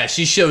mode. Yeah,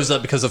 she shows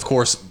up because, of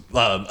course,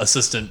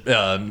 assistant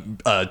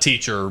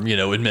teacher,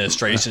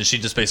 administration. She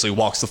just basically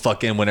walks the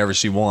fuck in whenever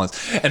she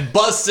wants and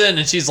busts in,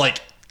 and she's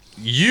like,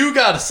 "You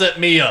gotta set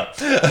me up."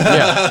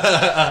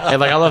 Yeah, and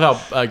like I love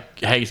how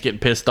Hank's getting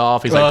pissed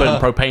off. He's like putting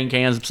propane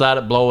cans beside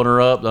it, blowing her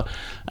up,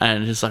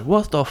 and it's like,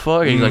 "What the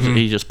fuck?" He's like,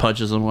 he just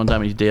punches him one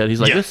time. He's dead. He's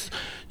like, "This,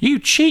 you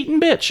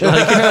cheating bitch!"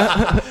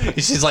 Like,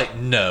 she's like,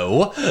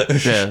 "No."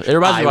 Yeah, it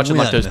reminds me of watching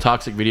like those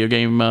toxic video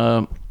game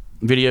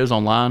videos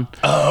online.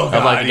 Oh god,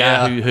 of like a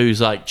guy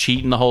who's like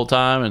cheating the whole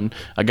time, and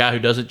a guy who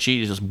doesn't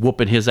cheat is just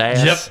whooping his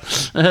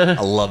ass. Yep,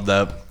 I love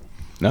that.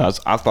 No,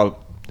 I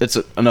thought it's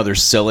another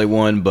silly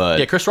one, but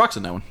yeah, Chris Rock's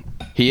in that one.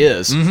 He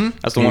is. Mm-hmm.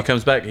 That's the one that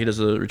comes back. He does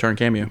a return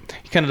cameo.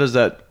 He kind of does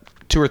that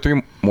 2 or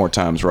 3 more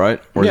times, right?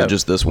 Or is it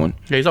just this one?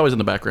 Yeah, he's always in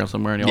the background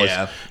somewhere, and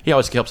he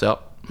always helps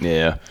out.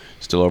 Yeah,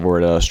 still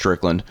over at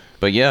Strickland.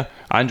 But yeah,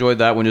 I enjoyed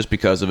that one just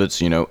because of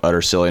its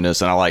utter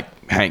silliness, and I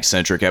like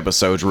Hank-centric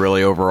episodes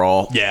really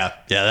overall. Yeah,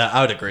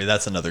 I would agree.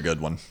 That's another good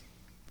one.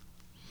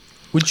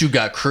 What you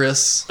got,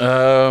 Chris?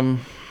 Kind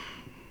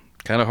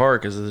of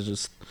hard because it's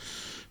just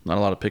not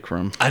a lot to pick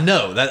from. I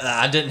know that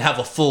I didn't have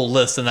a full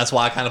list, and that's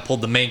why I kind of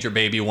pulled the Manger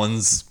Baby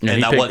ones. Yeah,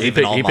 and he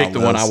picked the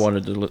one I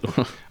wanted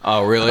to.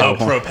 Oh, really? Oh,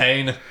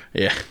 propane.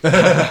 Yeah.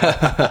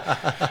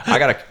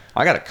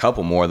 I got a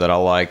couple more that I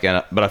like,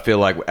 but I feel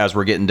like as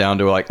we're getting down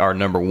to like our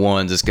number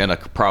ones, it's gonna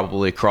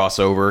probably cross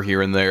over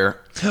here and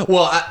there.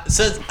 Well,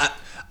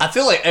 I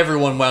feel like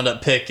everyone wound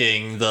up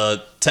picking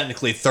the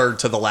technically third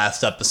to the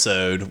last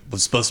episode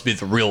was supposed to be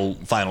the real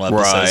final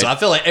episode. Right. So I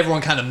feel like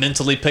everyone kind of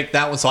mentally picked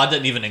that one. So I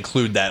didn't even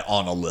include that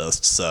on a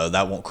list. So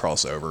that won't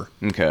cross over.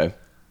 Okay.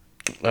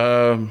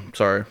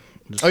 Sorry.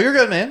 Oh, you're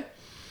good, man.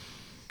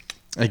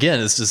 Again,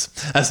 it's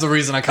just that's the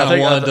reason I I kind of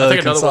think, wanted I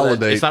think to another one that,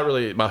 consolidate. it's not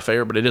really my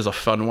favorite, but it is a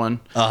fun one.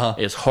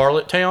 Is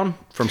Harlot Town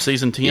from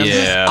season 10.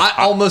 Yeah.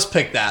 I almost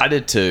picked that. I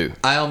did too.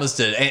 I almost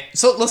did. And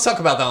so let's talk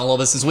about that one a little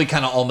bit since we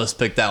kind of almost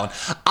picked that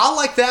one. I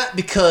like that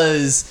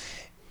because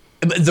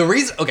the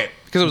reason, okay.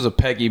 Because it was a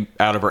Peggy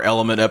out of her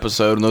element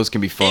episode, and those can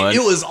be fun. It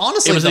was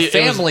honestly the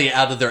family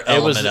out of their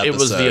element episode. It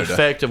was the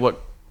effect of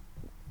what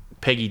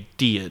Peggy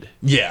did.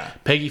 Yeah.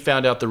 Peggy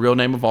found out the real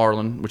name of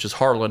Arlen, which is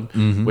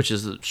Harlan, which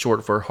is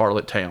short for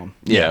Harlot Town.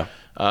 Yeah.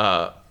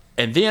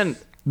 And then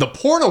The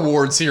porn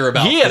awards here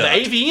about the that.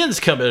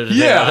 AVNs come in.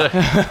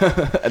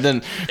 And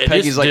then And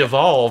Peggy's it like,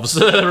 devolves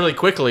really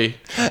quickly.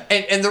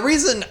 And the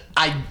reason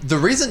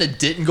it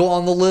didn't go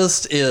on the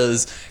list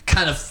is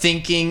kind of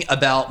thinking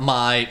about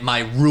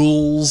my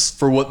rules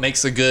for what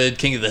makes a good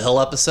King of the Hill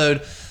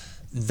episode.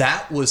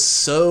 That was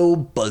so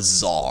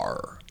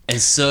bizarre and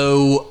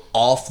so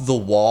off the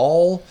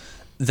wall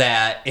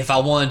that if I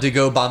wanted to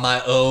go by my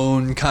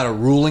own kind of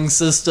ruling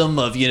system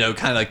of,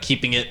 kind of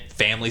keeping it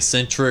family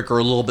centric or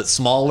a little bit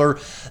smaller,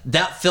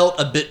 that felt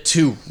a bit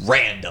too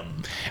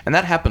random. and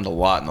that happened a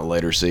lot in the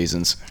later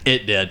seasons.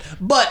 It did.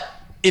 But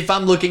if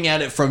I'm looking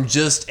at it from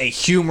just a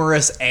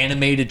humorous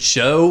animated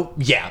show,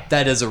 yeah,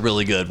 that is a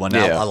really good one.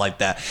 Yeah. I like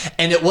that.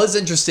 And it was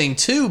interesting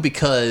too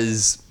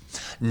because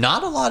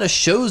not a lot of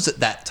shows at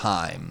that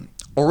time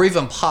or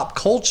even pop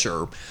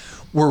culture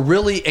were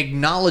really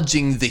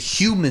acknowledging the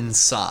human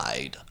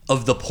side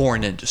of the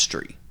porn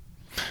industry.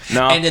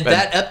 No, And in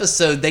that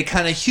episode, they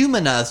kind of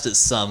humanized it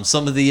some.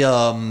 Some of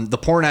the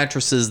porn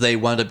actresses they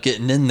wound up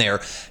getting in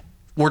there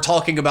were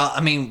talking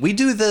about, we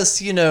do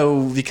this,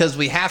 because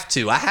we have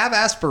to. I have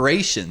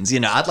aspirations,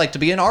 I'd like to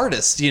be an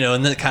artist,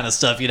 and that kind of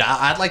stuff.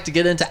 I'd like to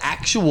get into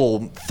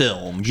actual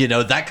film,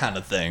 that kind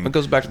of thing. It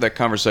goes back to that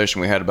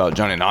conversation we had about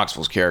Johnny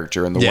Knoxville's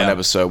character in the one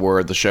episode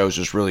where the show's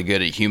just really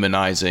good at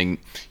humanizing,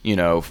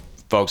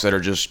 folks that are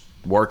just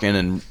working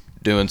and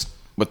doing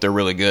what they're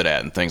really good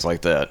at and things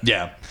like that.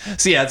 Yeah.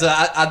 So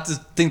I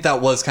just think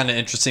that was kind of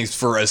interesting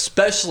for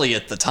especially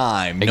at the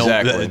time.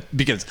 Exactly.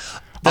 Because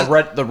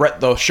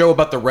The show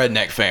about the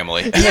redneck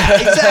family. yeah,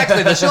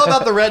 exactly. The show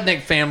about the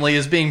redneck family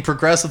is being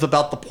progressive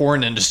about the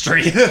porn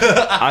industry.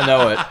 I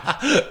know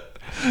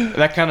it.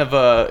 That kind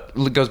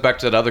of goes back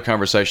to that other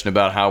conversation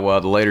about how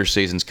the later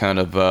seasons kind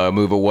of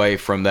move away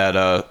from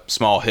that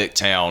small hick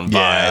town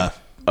vibe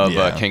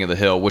of King of the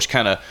Hill, which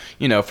kind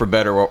of, for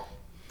better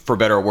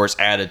or worse,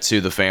 added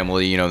to the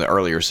family, in the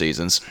earlier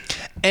seasons.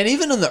 And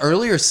even in the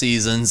earlier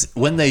seasons,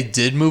 when they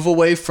did move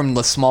away from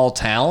the small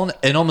town,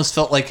 it almost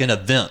felt like an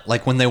event,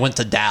 like when they went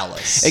to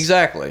Dallas.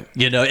 Exactly.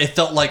 It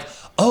felt like,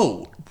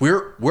 oh,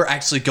 we're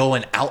actually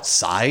going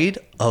outside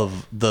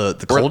of the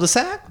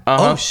cul-de-sac?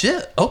 Oh,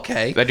 shit.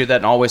 Okay. They do that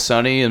in Always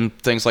Sunny and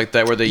things like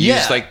that, where they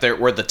Yeah. use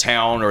where the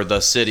town or the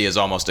city is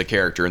almost a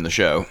character in the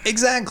show.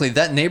 Exactly.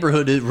 That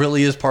neighborhood, it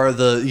really is part of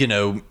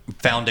the,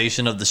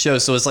 foundation of the show.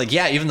 So it's like,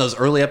 yeah, even those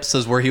early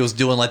episodes where he was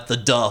doing like the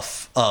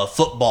Duff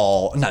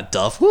football, not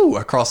Duff,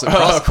 across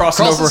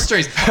the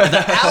streets,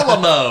 the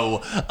Alamo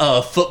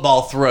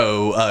football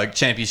throw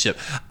championship.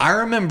 I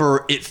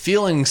remember it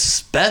feeling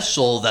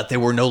special that they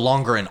were no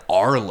longer in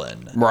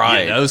Arlen.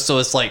 Right. So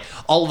it's like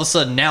all of a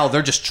sudden now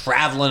they're just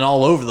traveling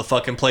all over the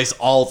fucking place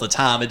all the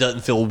time. It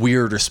doesn't feel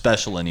weird or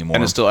special anymore.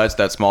 And it still adds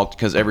that small,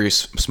 because every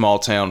small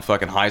town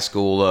fucking high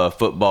school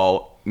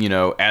football,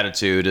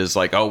 attitude is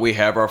like, oh, we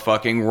have our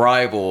fucking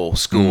rival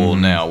school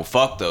now.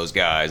 Fuck those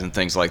guys and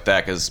things like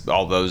that, because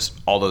all those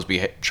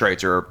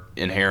traits are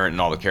inherent in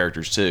all the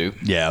characters too.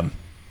 Yeah.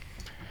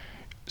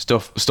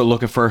 Still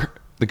looking for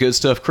the good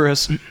stuff,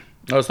 Chris.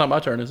 No, it's not my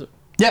turn, is it?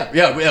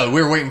 Yeah.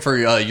 We were waiting for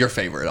your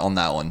favorite on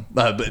that one,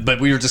 but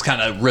we were just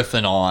kind of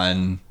riffing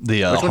on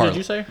the. Which one did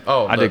you say?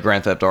 Oh, I did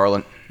Grand Theft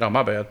Arlen. No,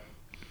 my bad.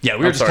 Yeah,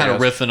 we were just sorry, kind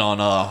of guys. riffing on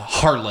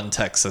Harlan,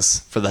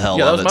 Texas, for the hell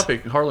Yeah, that of was it. my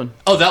pick, Harlan.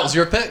 Oh, that was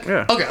your pick?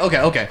 Yeah. Okay.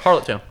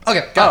 Harlot Town.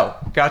 Okay,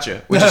 got Oh,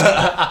 gotcha.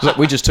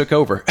 We just took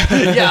over.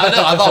 it. Yeah, I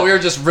know. I thought we were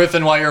just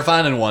riffing while you were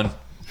finding one.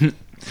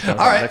 All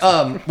right.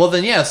 Well,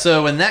 then, yeah.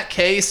 So in that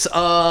case,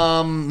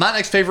 my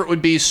next favorite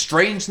would be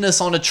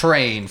 "Strangeness on a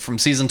Train" from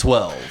season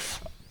 12.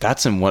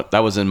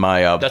 That was in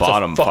my That's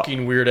bottom a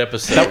fucking weird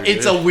episode.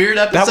 It's a weird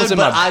episode, in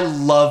but my- I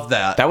love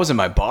that. That was in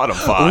my bottom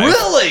 5.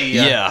 Really?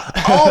 Yeah.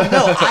 Oh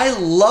no, I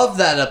love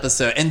that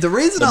episode, and the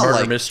reason the I murder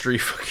like mystery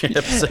fucking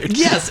episode.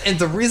 yes, and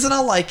the reason I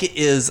like it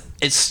is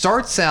it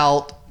starts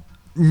out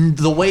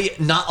the way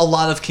not a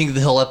lot of King of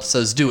the Hill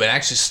episodes do. It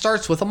actually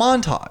starts with a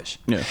montage.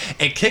 Yeah.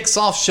 It kicks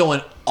off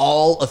showing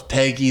all of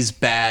Peggy's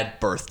bad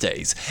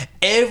birthdays.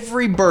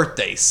 Every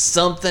birthday,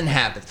 something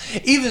happens.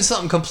 Even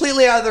something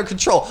completely out of their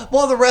control.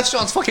 One of the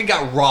restaurants fucking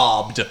got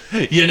robbed.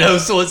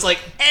 So it's like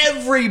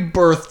every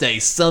birthday,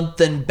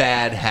 something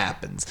bad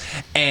happens.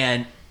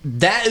 And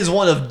that is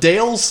one of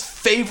Dale's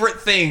favorite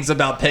things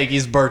about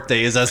Peggy's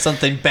birthday is that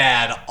something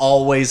bad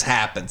always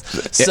happens.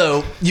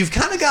 So you've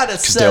kind of got to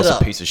set Dale's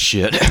up. a piece of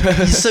shit.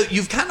 So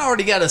you've kind of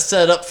already got to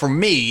set up for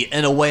me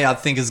in a way I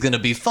think is going to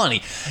be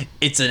funny.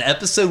 It's an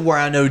episode where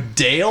I know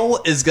Dale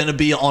is going to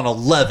be on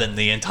 11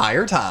 the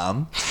entire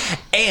time,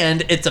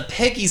 and it's a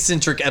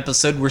Peggy-centric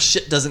episode where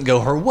shit doesn't go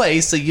her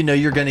way, so you know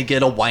you're going to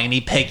get a whiny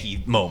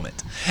Peggy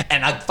moment.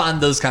 And I find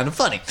those kind of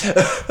funny.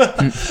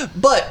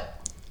 But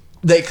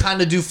they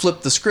kind of do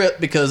flip the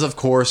script because, of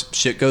course,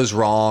 shit goes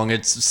wrong.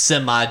 It's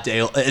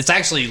semi-Dale. It's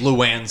actually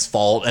Luann's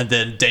fault, and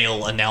then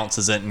Dale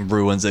announces it and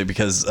ruins it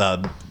because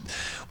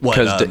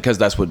Because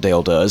that's what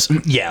Dale does.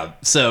 yeah.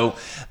 So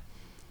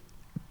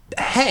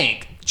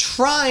Hank,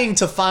 trying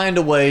to find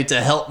a way to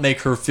help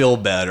make her feel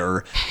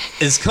better,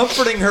 is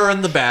comforting her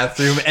in the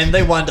bathroom, and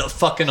they wind up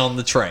fucking on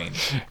the train.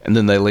 And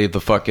then they leave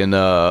the fucking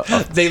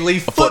They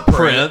leave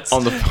footprints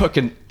on the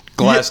fucking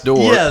glass door.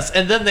 Yes,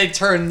 and then they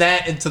turn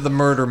that into the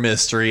murder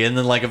mystery, and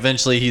then like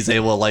eventually he's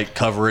able to like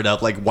cover it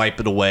up, like wipe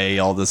it away,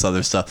 all this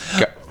other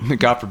stuff.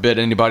 God forbid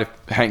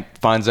Hank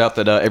finds out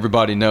that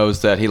everybody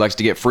knows that he likes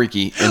to get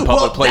freaky in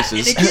public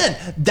places. And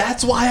again,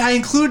 that's why I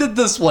included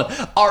this one.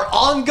 Our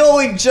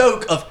ongoing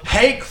joke of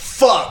Hank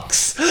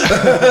fucks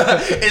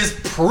is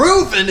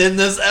proven in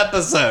this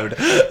episode.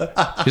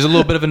 He's a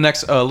little bit of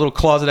a little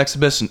closet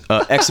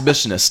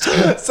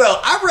exhibitionist. So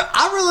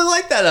I really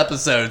like that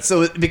episode.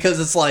 So because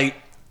it's like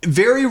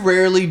very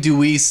rarely do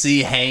we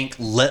see Hank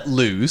let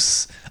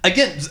loose.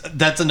 Again,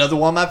 that's another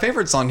one of my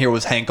favorites on here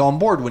was Hank on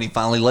board when he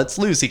finally lets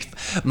loose.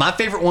 My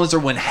favorite ones are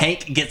when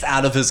Hank gets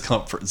out of his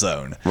comfort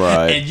zone.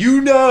 Right. And you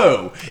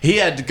know he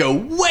had to go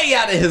way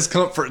out of his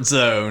comfort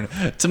zone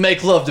to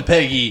make love to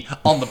Peggy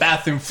on the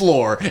bathroom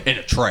floor in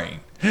a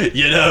train.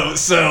 You know,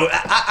 so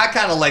I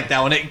kind of like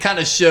that one. It kind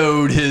of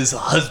showed his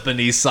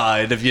husbandy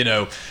side of, you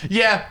know,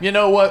 yeah, you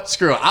know what,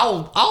 screw it.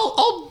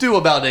 I'll do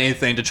about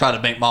anything to try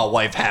to make my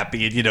wife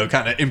happy and, you know,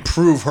 kind of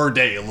improve her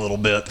day a little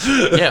bit.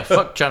 Yeah,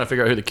 fuck trying to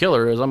figure out who the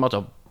killer is. I'm about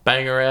to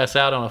bang her ass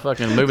out on a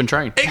fucking moving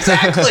train.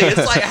 Exactly. It's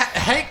like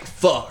Hank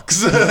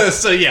fucks.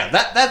 So yeah,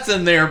 that's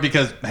in there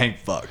because Hank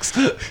fucks.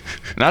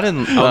 And I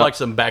didn't. I would like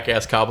some back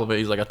ass compliment.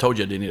 He's like, I told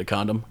you I didn't need a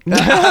condom.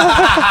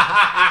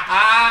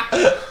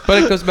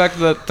 But it goes back to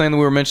the thing that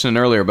we were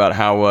mentioning earlier about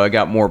how it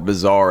got more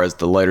bizarre as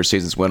the later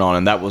seasons went on,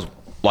 and that was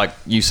like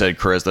you said,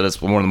 Chris, that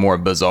it's one of the more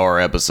bizarre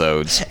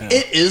episodes.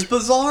 It is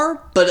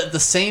bizarre, but at the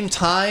same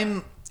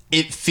time,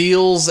 it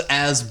feels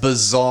as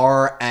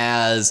bizarre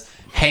as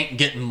Hank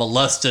getting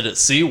molested at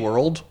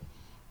SeaWorld.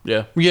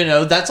 Yeah. You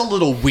know, that's a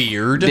little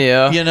weird.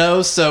 Yeah. You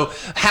know, so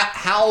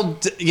how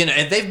you know,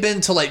 and they've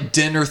been to like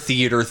dinner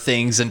theater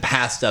things in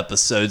past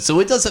episodes, so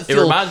it doesn't It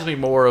feel. reminds me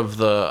more of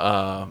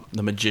the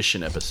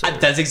magician episode.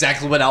 That's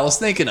exactly what I was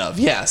thinking of.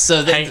 Yeah.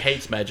 So Hank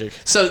hates magic.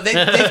 So they've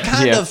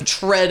kind Yeah. of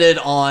treaded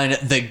on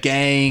the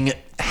gang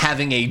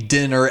having a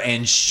dinner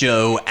and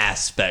show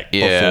aspect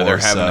Yeah, before. they're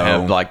having to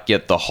have like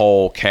get the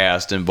whole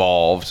cast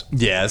involved.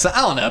 Yeah, so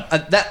I don't know.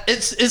 That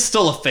it's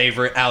still a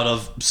favorite out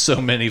of so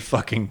many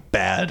fucking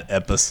bad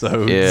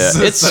episodes. Yeah,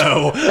 it's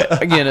so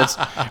again, it's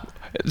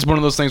one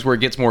of those things where it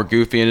gets more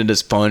goofy and it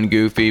is fun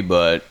goofy,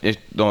 but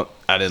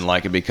I didn't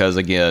like it because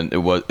again, it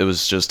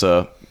was just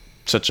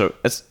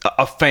it's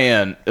a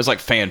fan. It's like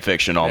fan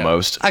fiction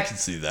almost. I can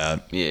see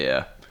that.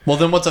 Yeah. Well,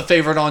 then what's a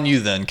favorite on you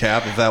then,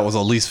 Cap? If that was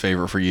a least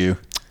favorite for you.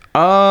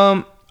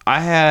 I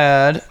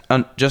had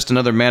just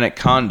another Manic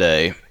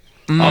Conde.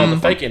 Oh, the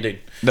fake ending.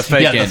 The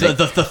fake ending.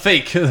 The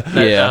fake.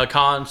 Yeah.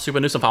 Khan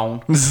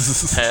Subanusapon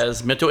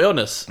has mental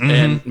illness,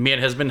 and Min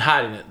has been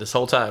hiding it this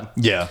whole time.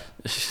 Yeah.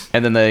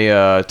 And then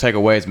they take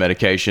away his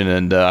medication,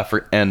 and he's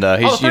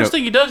The first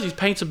thing he does, he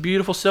paints a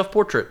beautiful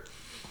self-portrait.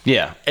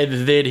 Yeah.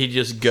 And then he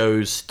just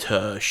goes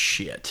to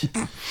shit.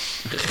 Because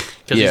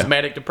Yeah. he's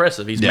manic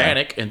depressive. He's Yeah.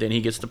 manic, and then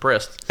he gets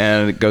depressed.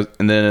 And it goes,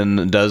 and then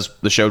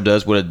the show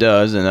does what it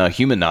does, and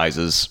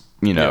humanizes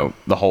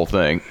the whole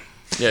thing.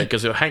 Yeah,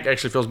 because Hank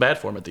actually feels bad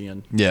for him at the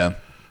end. Yeah.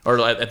 Or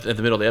at the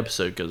middle of the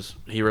episode, because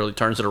he really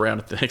turns it around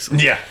at the next one.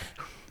 Yeah.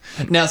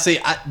 Now, see,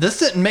 this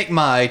didn't make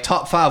my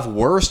top 5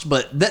 worst,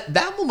 but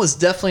that one was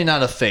definitely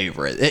not a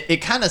favorite. It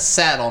kind of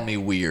sat on me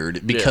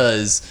weird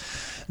because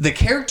the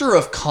character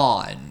of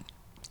Khan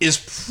is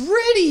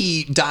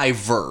pretty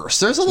diverse.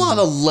 There's a lot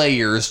of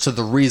layers to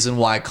the reason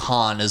why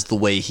Khan is the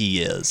way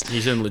he is.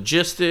 He's in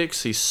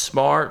logistics. He's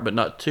smart, but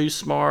not too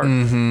smart.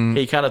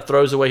 He kind of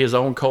throws away his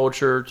own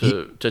culture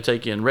to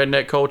take in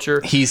redneck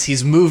culture.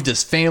 He's moved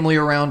his family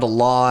around a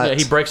lot. Yeah,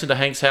 he breaks into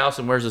Hank's house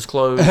and wears his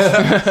clothes.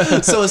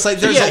 So it's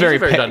like there's Yeah, a he's a very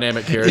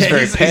dynamic character. Yeah,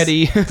 Very he's-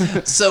 petty.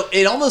 So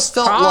it almost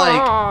felt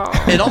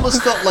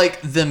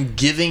like them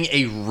giving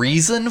a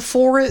reason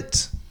for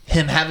it.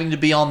 Him having to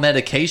be on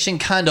medication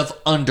kind of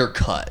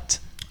undercut.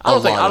 I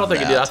don't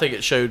think it did. I that. think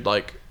it showed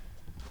like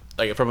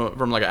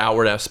from like an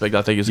outward aspect.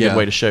 I think it's a Yeah. good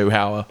way to show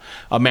how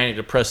a manic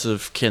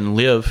depressive can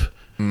live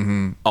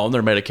on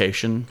their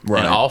medication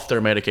Right. and off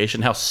their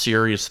medication. How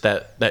serious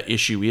that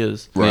issue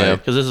is. Right.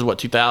 Because this is what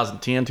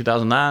 2010,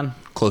 2009.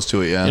 Close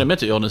to it, yeah. You know,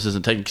 mental illness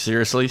isn't taken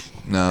seriously.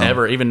 No.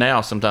 Ever. Even now,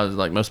 sometimes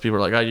like most people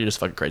are like, "Oh, you're just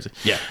fucking crazy."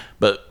 Yeah.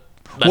 But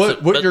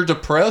What you're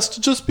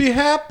depressed? Just be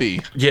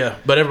happy. Yeah,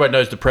 but everybody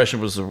knows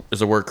depression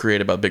is a word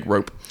created by Big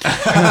Rope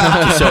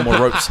to sell more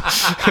ropes.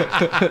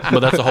 But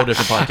that's a whole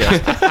different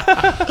podcast.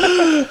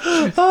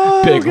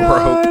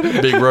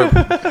 Big Rope.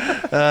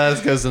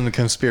 This goes in the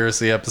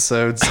conspiracy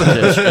episodes.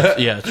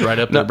 It's right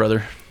up there,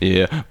 brother.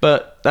 Yeah,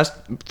 but that's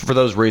for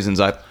those reasons.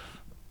 I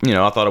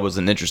thought it was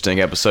an interesting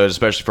episode,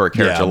 especially for a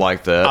character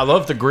like that. I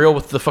love the grill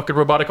with the fucking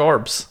robotic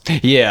arms.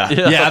 Yeah, I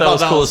thought that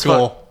was cool as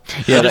fuck.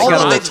 Yeah,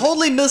 although they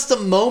totally missed a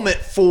moment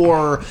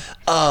for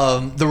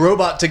the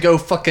robot to go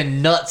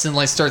fucking nuts and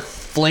like start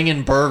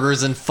flinging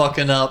burgers and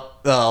fucking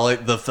up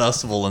like the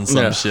festival and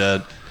some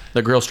shit.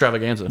 The grill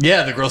extravaganza.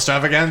 Yeah, the grill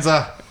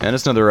extravaganza. And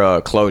it's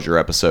another closure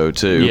episode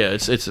too. Yeah,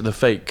 it's the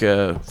fake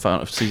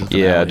final season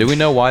finale. Yeah, do we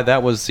know why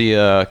that was the?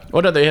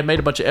 Well, no, they had made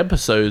a bunch of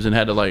episodes and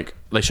had to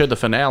they showed the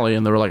finale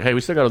and they were like, "Hey,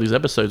 we still got all these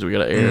episodes we got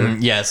to air."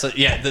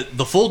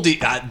 The full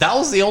that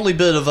was the only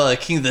bit of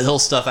King of the Hill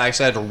stuff I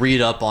actually had to read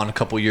up on a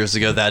couple years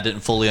ago that I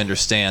didn't fully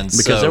understand.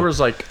 Because there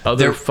was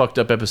other fucked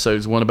up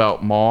episodes. One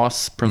about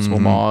Moss, Principal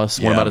Moss.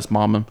 One about his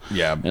mama.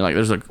 Yeah, and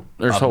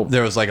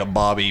there was like a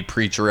Bobby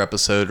Preacher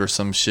episode or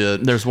some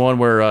shit. There's one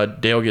where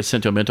Dale gets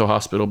sent to a mental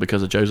hospital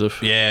because of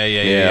Joseph.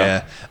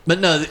 Yeah. But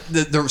no,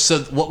 so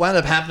what wound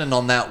up happening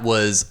on that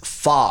was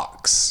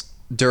Fox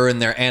during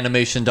their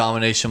animation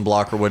domination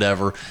block or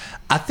whatever.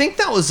 I think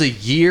that was a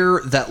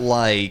year that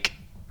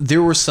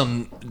there were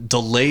some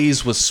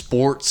delays with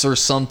sports or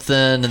something,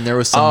 and there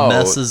was some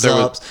messes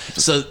up.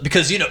 So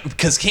because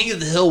King of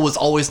the Hill was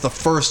always the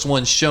first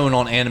one shown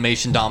on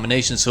Animation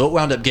Domination, so it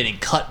wound up getting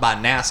cut by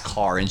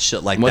NASCAR and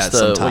shit like that.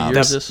 Sometimes what year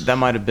is this? That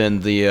might have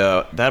been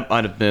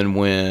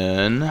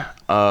when the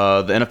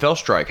NFL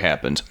strike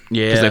happened.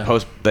 Yeah,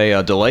 because they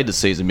delayed the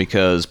season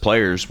because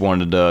players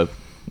weren't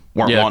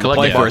wanting to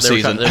play for a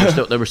season.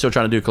 They were still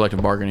trying to do collective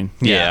bargaining.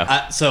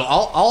 Yeah. So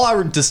all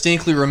I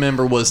distinctly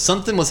remember was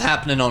something was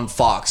happening on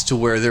Fox to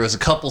where there was a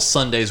couple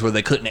Sundays where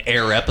they couldn't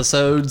air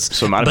episodes,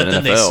 so but then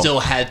NFL. they still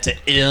had to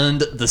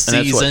end the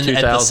season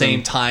at the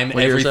same time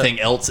everything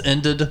else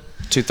ended.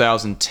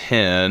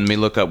 2010. Let me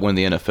look up when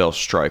the NFL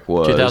strike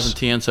was.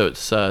 2010. So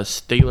it's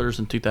Steelers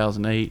in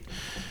 2008.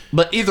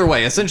 But either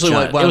way, essentially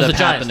what wound up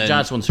happening.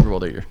 Giants won the Super Bowl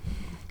that year.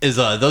 Is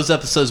those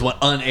episodes went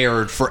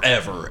unaired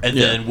forever, and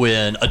then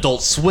when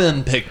Adult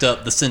Swim picked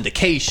up the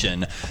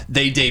syndication,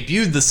 they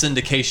debuted the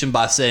syndication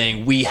by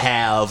saying we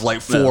have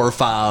 4 or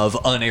 5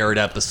 unaired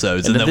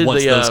episodes, and then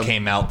once those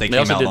came out, they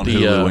came out on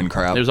Hulu and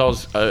crap. There was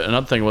always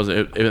another thing was they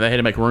had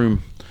to make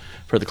room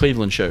for the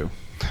Cleveland show.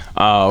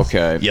 Oh,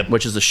 okay. Yep.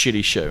 Which is a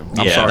shitty show.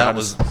 I'm sorry. That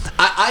was.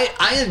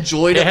 I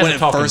enjoyed it when it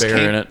first came.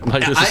 In it.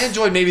 I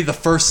enjoyed maybe the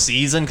first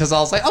season because I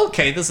was like,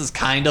 okay, this is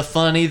kind of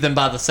funny. Then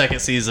by the second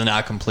season,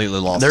 I completely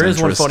lost. There is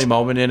one funny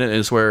moment in it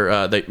is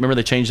where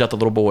they changed out the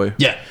little boy.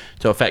 Yeah.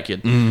 To a fat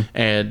kid,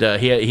 and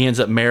he ends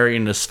up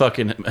marrying this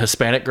fucking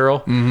Hispanic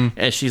girl,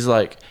 and she's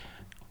like.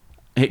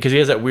 Because he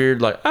has that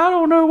weird I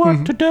don't know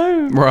what to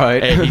do.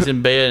 Right. And he's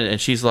in bed, and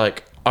she's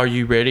like, "Are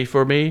you ready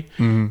for me?"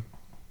 And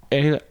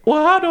he's like,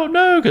 "Well, I don't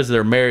know," because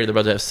they're married, they're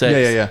about to have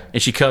sex. Yeah.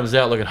 And she comes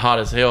out looking hot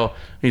as hell.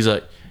 He's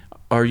like,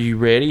 "Are you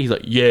ready?" He's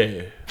like,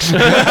 "Yeah."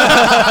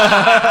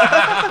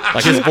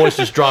 His voice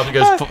just drops and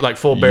goes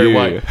full Barry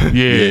White.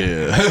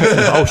 Yeah.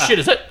 Oh shit,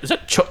 is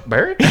that Chuck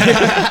Berry?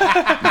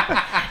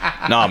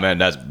 Nah, man,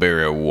 that's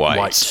Barry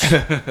White.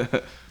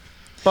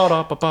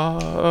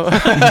 Ba-da-ba-ba.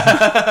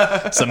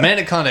 So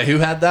Maniconda, who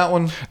had that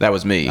one? That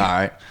was me. All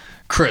right.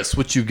 Chris,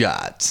 what you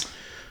got?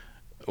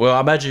 Well,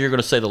 I imagine you're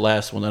going to say the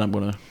last one, then I'm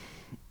going to...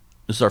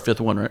 This is our 5th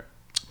one, right?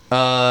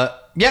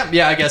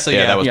 Yeah, I guess so.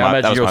 Yeah, that was my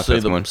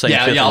 5th one.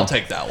 I'll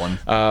take that one.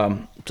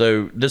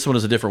 So this one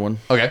is a different one.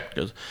 Okay.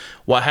 Because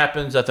what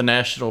happens at the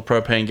National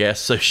Propane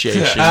Gas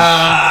Association?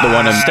 The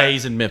one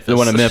stays in Memphis. The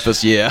one in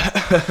Memphis, yeah.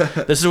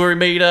 This is where we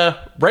meet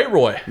Ray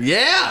Roy.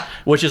 Yeah.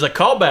 Which is a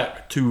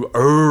callback to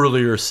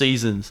earlier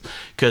seasons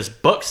because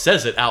Buck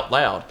says it out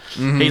loud.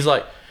 He's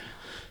like,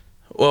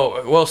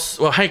 well,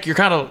 Hank, you're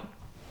kind of,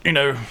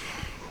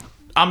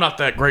 I'm not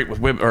that great with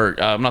women, or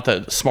I'm not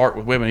that smart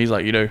with women. He's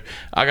like,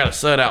 I got a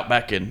son out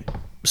back in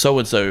so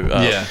and so,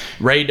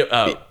 Ray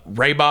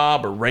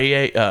Bob or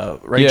Ray J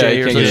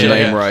or something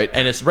like right.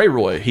 And it's Ray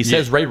Roy. He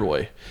says Ray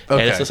Roy,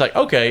 and it's just like,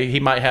 okay, he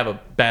might have a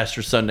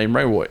bastard son named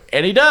Ray Roy,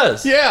 and he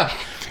does. Yeah,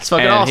 it's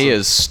fucking and awesome. He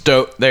is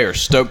stoked. They are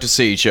stoked to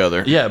see each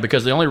other. Yeah,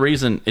 because the only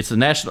reason it's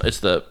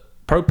the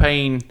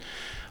Propane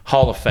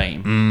Hall of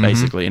Fame,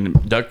 basically, and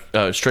Doug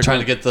Strickland trying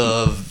to get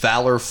the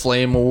Valor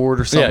Flame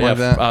Award or something like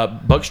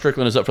that. Buck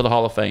Strickland is up for the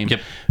Hall of Fame.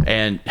 Yep.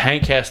 And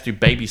Hank has to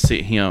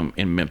babysit him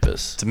in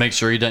Memphis to make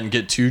sure he doesn't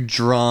get too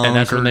drunk and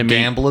that's when they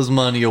gamble his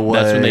money away.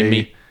 That's when they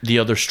meet the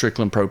other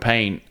Strickland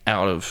Propane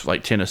out of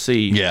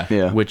Tennessee,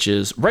 which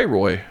is Ray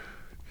Roy.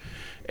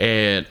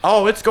 And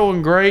it's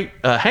going great.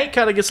 Hank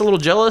kind of gets a little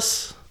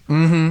jealous, a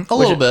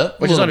little bit,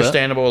 which is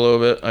understandable a little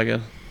bit, I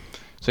guess.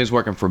 So he's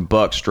working for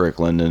Buck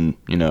Strickland, and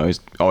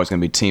he's always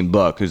going to be Team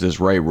Buck, who's this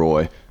Ray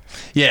Roy.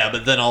 Yeah,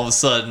 but then all of a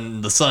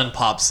sudden the son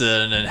pops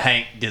in, and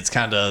Hank gets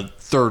kind of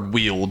third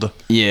wheeled.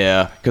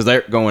 Yeah, because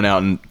they're going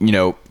out, and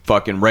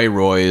fucking Ray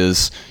Roy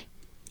is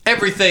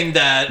everything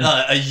that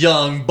a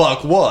young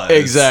buck was.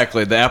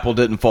 Exactly. The apple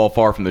didn't fall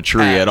far from the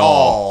tree at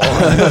all.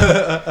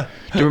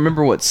 Do you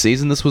remember what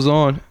season this was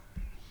on?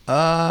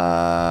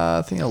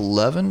 I think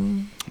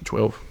 11.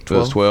 12. It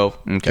was 12?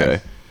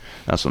 Okay.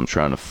 That's what I'm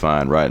trying to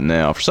find right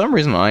now. For some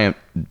reason,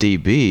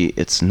 IMDb,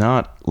 it's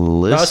not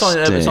listing.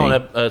 No, it's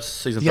on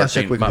season 13. Yeah,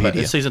 check My bad.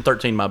 Wikipedia. It's season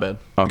 13, my bad.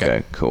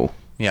 Okay, cool.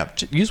 Yeah,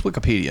 use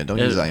Wikipedia. Don't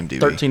use IMDb.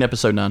 13,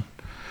 episode 9.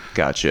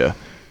 Gotcha.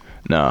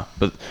 Nah,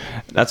 but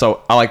that's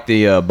all. I like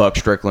the Buck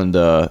Strickland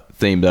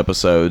themed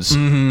episodes,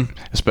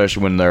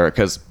 especially when they're,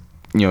 because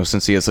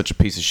since he is such a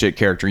piece of shit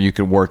character, you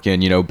can work in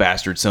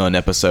bastard son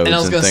episodes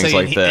and, things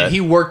like that. And he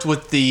worked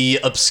with the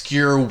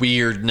obscure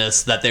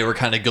weirdness that they were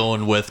kind of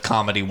going with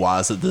comedy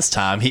wise at this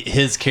time.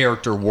 His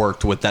character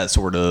worked with that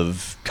sort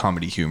of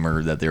comedy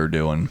humor that they were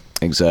doing.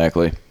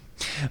 Exactly.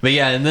 But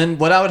yeah, and then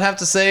what I would have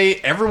to say,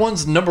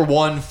 everyone's number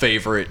one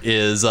favorite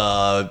is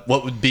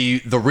what would be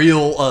the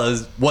real,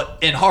 what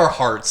in our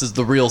hearts is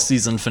the real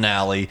season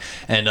finale,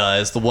 and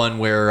it's the one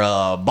where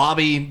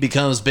Bobby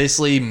becomes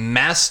basically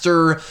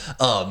master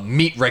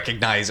meat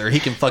recognizer.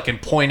 He can fucking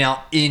point out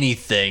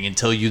anything and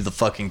tell you the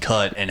fucking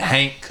cut, and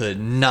Hank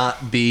could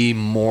not be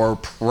more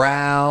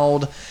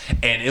proud.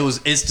 And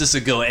it's just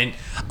a go. And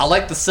I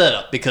like the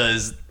setup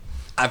because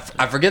I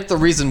forget the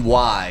reason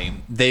why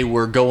they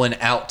were going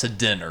out to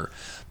dinner,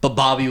 but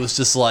Bobby was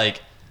just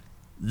like,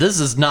 this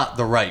is not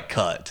the right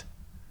cut.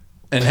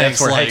 And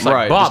Hank's like,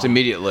 right, Bob. just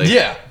immediately.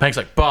 yeah. Hank's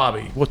like,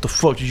 Bobby, what the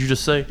fuck did you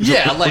just say?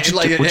 Yeah,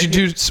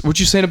 What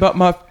you saying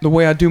about the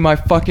way I do my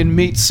fucking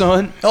meat,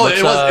 son? Oh,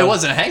 it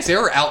wasn't Hank's. They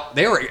were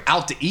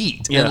out to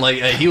eat. Yeah.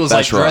 And he was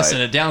That's dressing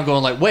right. it down,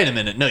 going like, wait a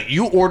minute, no,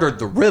 you ordered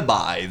the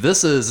ribeye.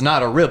 This is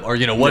not a rib, or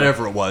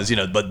whatever it was,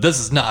 but this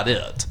is not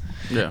it.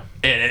 Yeah.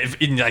 And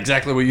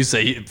exactly what you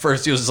say.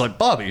 First, he was just like,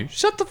 Bobby,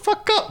 shut the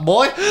fuck up,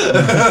 boy.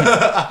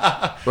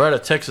 We're at a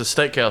Texas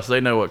steakhouse. They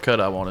know what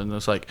cut I wanted. And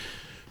it's like,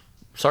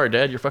 sorry,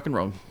 Dad, you're fucking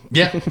wrong.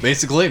 Yeah,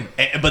 basically.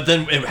 But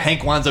then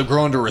Hank winds up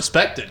growing to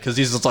respect it because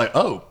he's just like,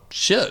 oh,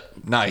 shit.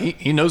 Nah,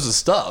 he knows his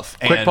stuff.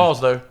 Quick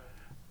pause, though.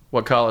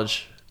 What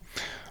college?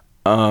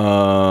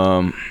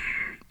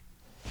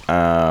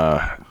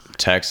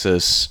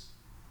 Texas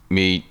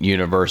Meat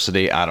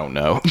University. I don't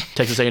know.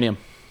 Texas A&M.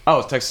 Oh,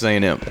 it's Texas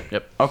A&M.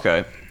 Yep.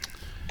 Okay.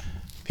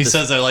 He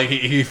says that like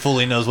he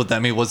fully knows what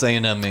that means. What's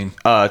A&M mean?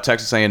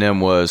 Texas A&M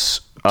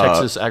was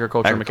Texas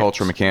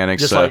Agriculture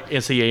Mechanics. Just like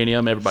NC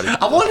A&M, everybody.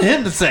 I want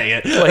him to say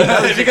it Well, he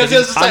knows it because he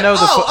was just like, I know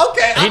the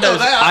okay, I he know knows-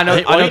 that. I know.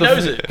 Well, I know he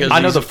knows it 'cause I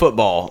know he's- the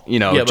football.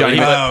 Yeah, but Johnny.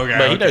 he, okay,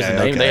 but he knows okay, the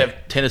name. okay. They have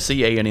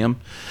Tennessee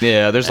A&M.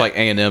 Yeah, there's like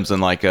A&Ms in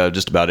like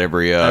just about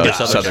every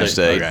southern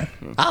state. Okay.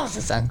 I was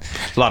just saying.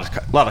 A lot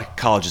of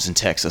colleges in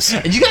Texas.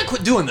 And you gotta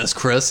quit doing this,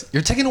 Chris.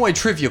 You're taking away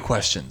trivia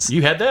questions.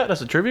 You had that?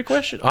 That's a trivia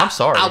question? I'm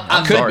sorry. I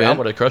I'm could sorry. be. I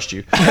would have crushed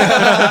you.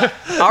 I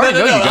already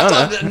know you're I'm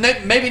gonna.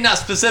 talking- maybe not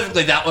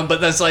specifically that one, but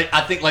that's like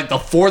I think like the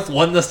fourth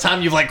one this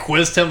time you've like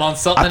quizzed him on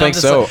something. I think I'm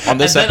just so, like- on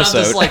this and then I'm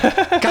just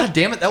episode. like, God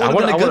damn it, that would have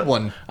been a good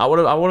one. I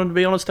wanted to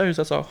be on his toes.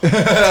 That's all.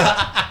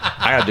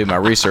 I gotta do my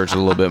research a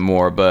little bit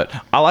more, but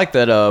I like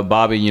that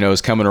Bobby,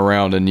 is coming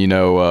around and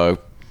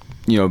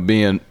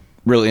being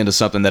really into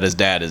something that his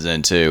dad is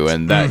into,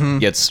 and that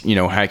gets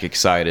Hank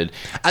excited.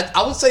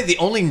 I would say the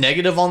only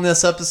negative on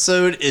this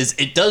episode is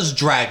it does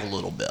drag a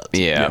little bit.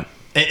 Yeah.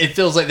 It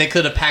feels like they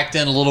could have packed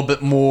in a little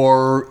bit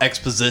more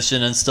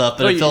exposition and stuff,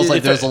 but it feels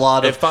like there's a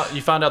lot of.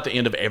 You find out the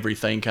end of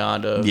everything,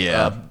 kind of.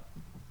 Yeah.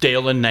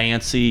 Dale and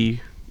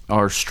Nancy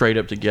are straight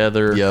up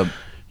together. Yep.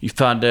 You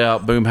find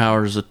out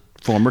Boomhauer's a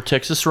former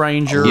Texas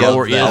Ranger, Yep,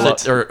 or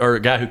that. or a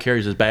guy who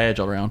carries his badge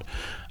all around.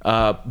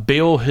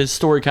 Bill, his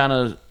story kind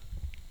of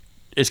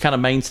is kind of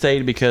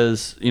mainstayed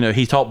because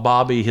he taught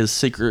Bobby his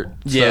secret.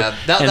 Yeah,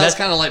 stuff. that's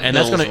kinda like and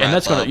that's Bill's gonna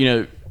wrap up.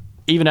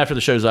 even after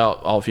the show's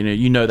off,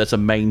 that's a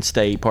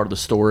mainstay part of the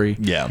story.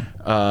 Yeah.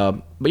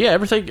 But yeah,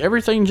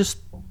 everything just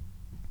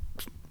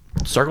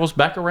circles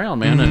back around,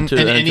 man. And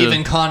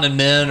even Con and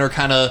Men are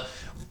kind of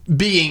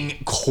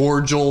being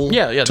cordial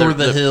toward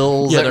the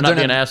hills. Yeah, they're not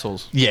being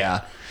assholes.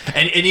 Yeah.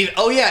 And even,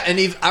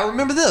 I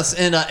remember this.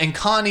 And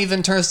Con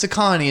even turns to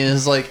Connie and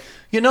is like,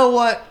 you know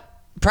what?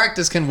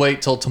 Practice can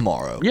wait till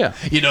tomorrow. Yeah.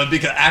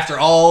 Because after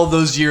all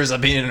those years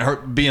of being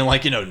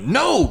like,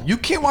 no, you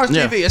can't watch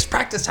Yeah. TV. It's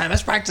practice time. Real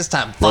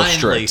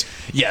Finally. strict.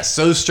 Yeah,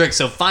 so strict.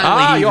 So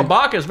finally. Your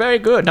bark is very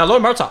good. Now,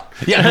 Lord Murtaugh.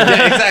 Yeah,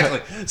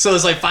 exactly. So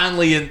it's like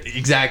finally,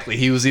 exactly.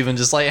 He was even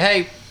just like,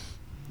 hey,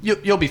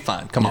 you'll be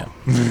fine. Come on.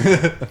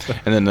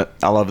 And then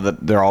I love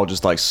that they're all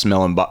just like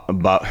smelling.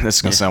 This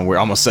is gonna sound weird. I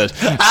almost said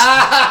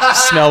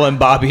smelling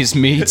Bobby's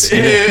meats.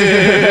 That's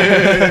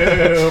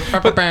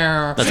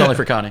only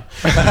for Connie.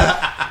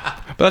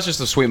 But that's just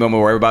a sweet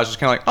moment where everybody's just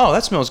kind of like, oh,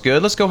 that smells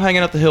good. Let's go hang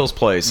out at the Hills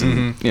place.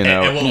 And,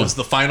 And what was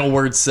the final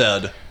word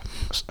said?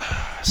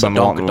 something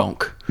along,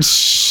 Donk.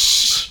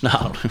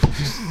 No.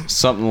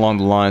 something along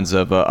the lines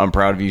of I'm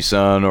proud of you,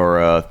 son, or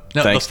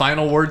No, thanks. the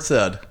final word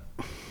said.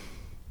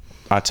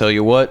 I tell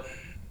you what.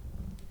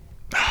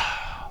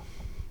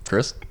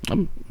 Chris?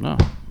 I'm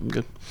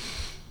good.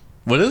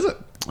 What is it?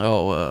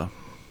 Oh,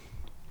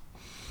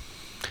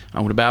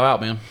 I'm gonna bow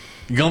out, man.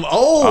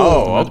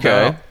 Oh,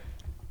 okay.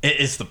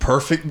 It's the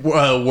perfect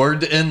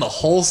word to end the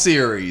whole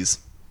series.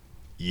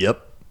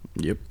 Yep.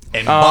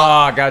 And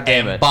God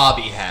damn it.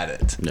 Bobby had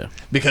it. Yeah.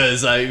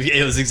 Because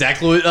it was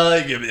exactly what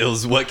it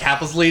was what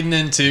Cap was leading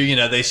into. You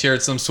know, they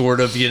shared some sort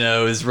of, you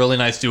know, it's really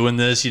nice doing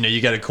this. You know,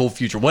 you got a cool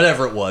future,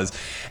 whatever it was.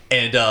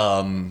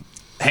 And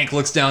Hank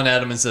looks down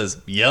at him and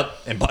says, "Yep."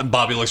 And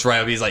Bobby looks right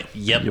up. He's like,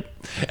 "Yep."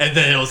 And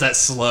then it was that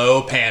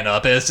slow pan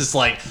up, and it's just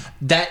like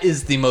that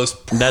is the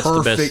most perfect. That's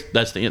the best.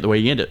 That's the way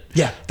you end it.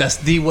 Yeah, that's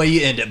the way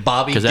you end it.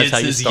 Bobby gets That's how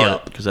you his start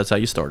yep. it. Because that's how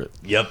you start it.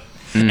 Yep.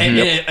 And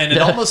it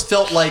almost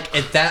felt like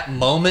at that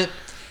moment,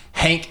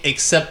 Hank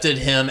accepted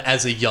him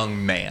as a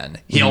young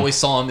man. He always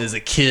saw him as a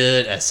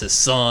kid, as his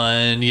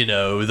son, you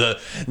know, the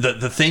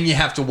thing you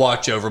have to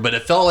watch over. But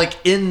it felt like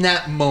in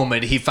that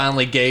moment, he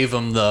finally gave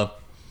him the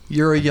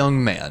 "you're a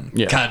young man"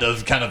 kind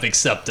of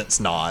acceptance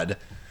nod.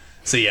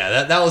 So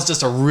yeah, that was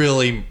just a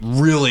really,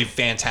 really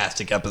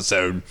fantastic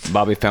episode.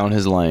 Bobby found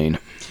his lane.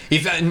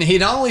 He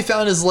not only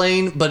found his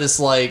lane, but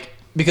it's like,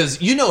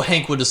 because you know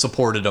Hank would have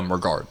supported him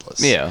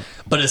regardless. Yeah.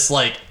 But it's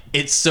like,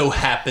 it so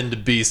happened to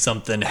be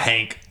something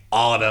Hank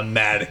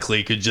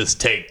automatically could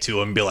just take to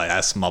him and be like,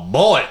 "That's my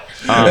boy."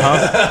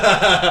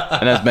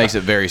 And that makes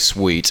it very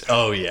sweet.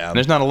 Oh yeah. And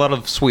there's not a lot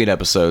of sweet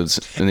episodes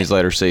in these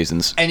later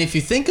seasons. And if you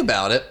think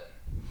about it,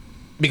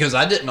 because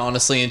I didn't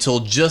honestly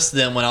until just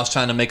then when I was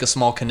trying to make a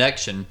small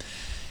connection,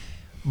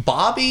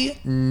 Bobby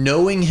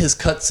knowing his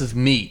cuts of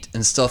meat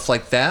and stuff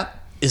like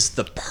that is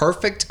the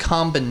perfect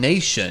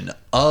combination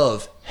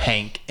of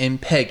Hank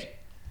and Peggy.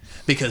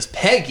 Because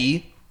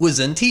Peggy was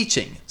in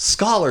teaching,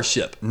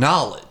 scholarship,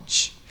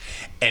 knowledge.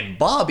 And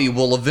Bobby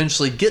will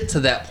eventually get to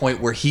that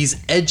point where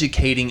he's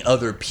educating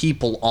other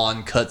people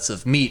on cuts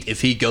of meat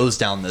if he goes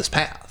down this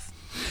path.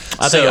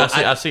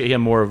 I see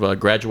him more of a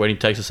graduating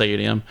Texas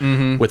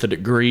A&M with a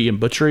degree in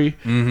butchery,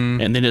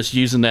 and then it's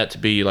using that to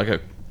be like a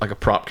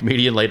prop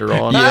comedian later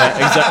on. Yeah,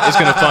 exactly. It's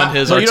going to fund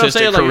his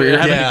artistic career.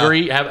 Have a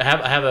degree,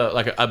 have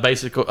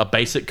a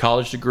basic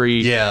college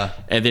degree. Yeah.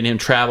 And then him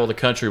travel the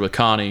country with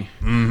Connie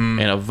in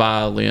a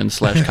violin /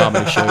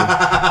 comedy show.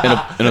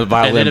 in a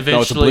violin. And then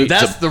eventually,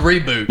 That's the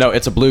reboot. No,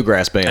 it's a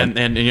bluegrass band.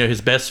 and you know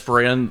his best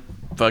friend,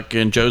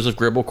 fucking Joseph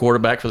Gribble,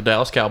 quarterback for the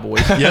Dallas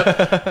Cowboys.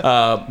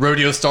 Yep.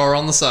 Rodeo star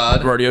on the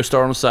side.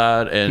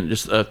 And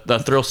just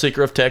the thrill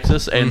seeker of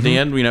Texas. And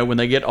then, you know, when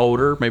they get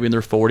older, maybe in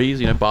their 40s,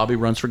 you know, Bobby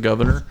runs for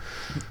governor.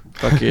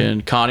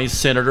 Fucking Connie's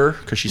senator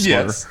because she's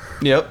smarter. Yes.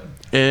 Yep.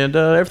 And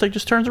everything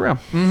just turns around.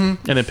 And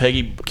then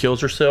Peggy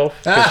kills herself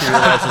because she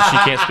realizes she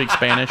can't speak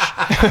Spanish.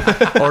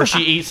 Or she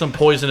eats some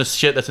poisonous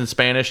shit that's in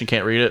Spanish and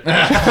can't read it.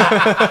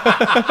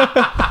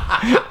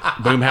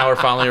 Boomhauer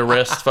finally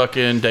arrests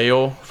fucking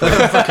Dale for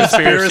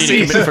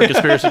conspiracy to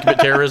commit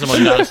terrorism on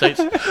the United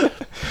States.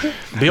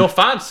 Bill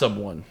finds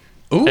someone.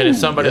 Ooh, and it's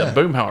somebody that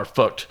Boomhauer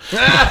fucked.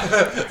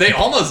 They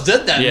almost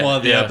did that in one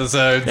of the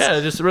episodes. Yeah,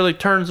 it just really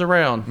turns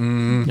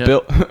around. Yeah.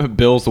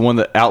 Bill's the one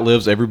that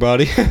outlives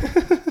everybody.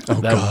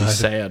 That would be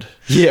sad.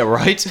 Yeah,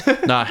 right?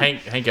 Nah,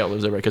 Hank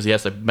outlives everybody because he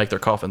has to make their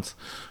coffins.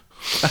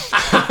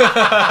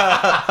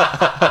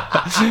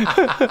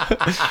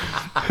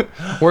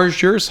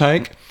 Where's yours,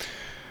 Hank?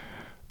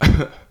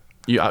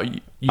 You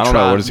don't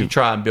know. What is he? You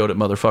try and build it,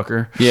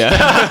 motherfucker.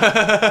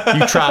 Yeah.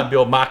 You try and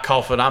build my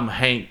coffin. I'm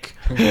Hank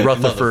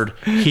Rutherford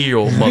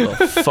Hill,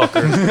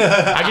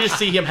 motherfucker. I can just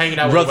see him hanging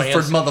out with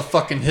Rutherford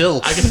motherfucking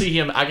Hills. I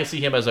can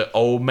see him as an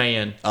old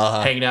man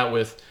hanging out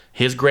with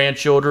his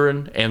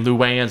grandchildren and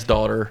Luann's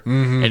daughter,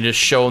 and just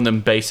showing them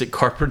basic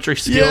carpentry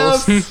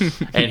skills.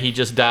 Yes. And he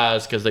just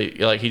dies because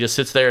he just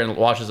sits there and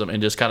watches them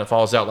and just kind of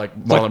falls out like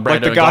Marlon Brando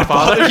like the in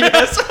Godfather.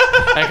 Yes.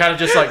 And kind of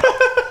just like,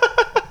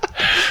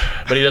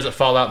 but he doesn't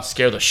fall out and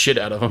scare the shit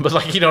out of him. But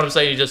like, you know what I'm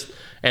saying?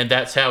 And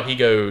that's how he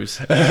goes.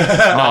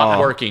 Not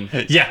working.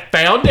 Yeah.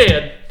 Found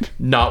dead.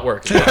 Not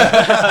working. The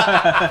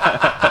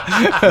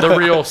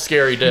real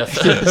scary death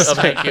of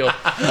Hank Hill.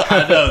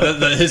 I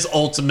know. His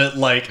ultimate,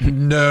 like,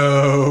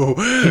 no.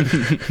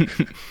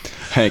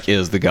 Hank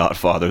is the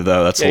Godfather,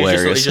 though. That's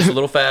hilarious. He's just a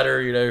little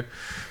fatter, you know.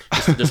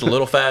 Just a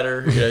little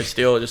fatter, you know,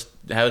 still just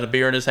having a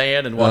beer in his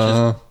hand and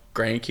watching his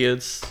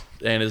grandkids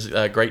and his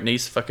great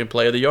niece fucking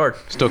play the yard.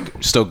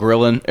 Still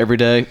grilling every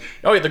day.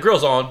 Oh, yeah, the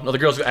grill's on. No, the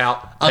grill's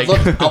out. I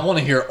want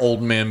to hear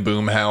old man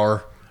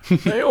Boomhauer.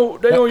 They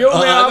old man.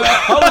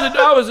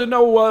 I was in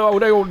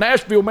old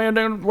Nashville, man,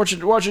 down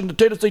watching the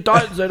Tennessee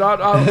Titans. And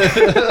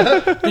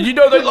did you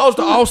know they lost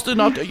to Austin?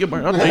 I'll tell you,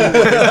 man.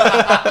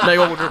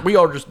 We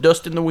are just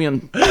dust in the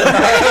wind.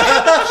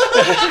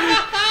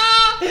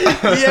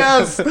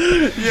 Yes.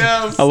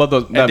 I love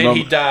those. And then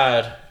he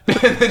died.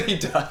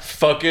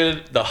 Fucking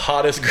the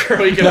hottest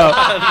girl you can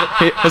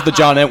find. It's the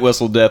John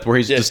Entwistle death where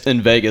he's just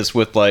in Vegas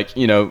with, like,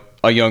 you know,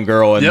 a young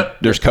girl and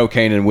there's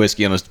cocaine and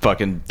whiskey on his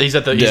fucking He's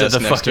at the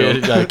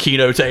fucking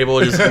Keno table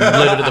just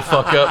living it the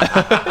fuck up.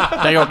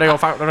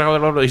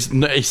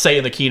 He's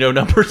saying the Keno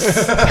numbers. He's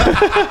like,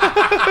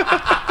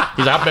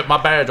 I bet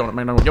my badge on it,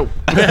 man. Yo.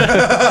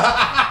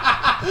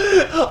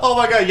 Oh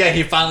my god, yeah,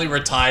 he finally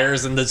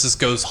retires and this just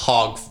goes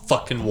hog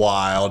fucking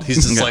wild. He's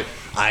just like,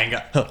 I ain't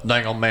got,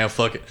 dang on man,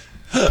 fuck it.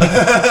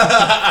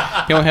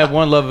 He only had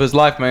one love of his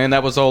life, man.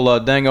 That was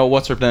old dang old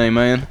what's her name,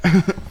 man.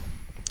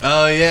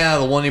 Oh yeah,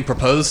 the one he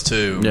proposed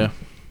to. Yeah.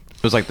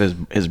 It was like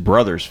his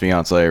brother's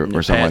fiance or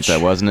something like Patch. that,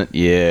 wasn't it?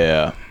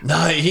 Yeah.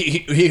 No,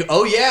 he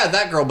oh yeah,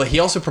 that girl. But he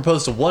also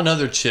proposed to one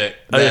other chick.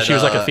 Oh, yeah, that, she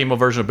was like a female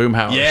version of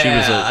Boomhauer. Yeah,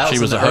 she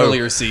was in a the hoe.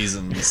 earlier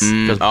seasons.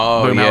 Because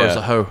Oh, Boomhauer's yeah.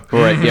 a hoe.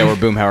 Right, yeah, where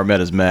Boomhauer met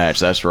his match.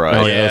 That's right.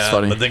 Oh, yeah. that's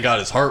funny. But then got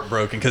his heart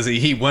broken because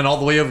he went all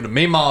the way over to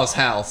Meemaw's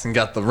house and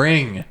got the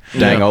ring.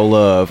 Dang old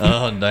love.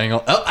 Oh, dang.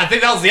 Oh, I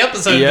think that was the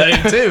episode Yeah.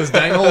 name, too. It was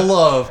Dang Old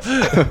Love.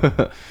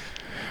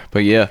 But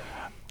yeah,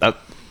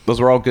 those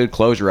were all good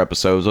closure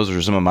episodes. Those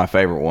are some of my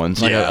favorite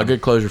ones. Like Yeah. a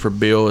good closure for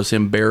Bill is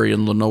him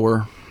burying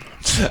Lenore.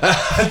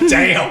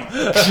 Damn.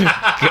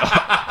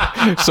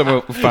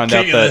 Someone find King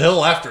out of the that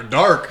Hill after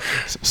dark.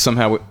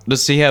 somehow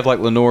does he have like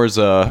Lenore's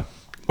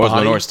or is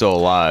Body? Lenore still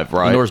alive?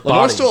 Right. Lenore's body.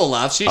 Lenore's still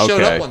alive. She showed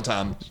Okay. up one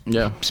time.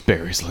 Yeah.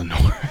 Buries Lenore.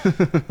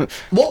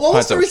 What was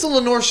That's the a- reason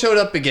Lenore showed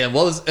up again?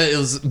 What was it?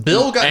 Was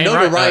Bill got Anne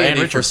notoriety Ann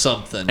for Richards.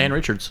 something? Ann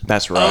Richards.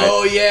 That's right.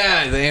 Oh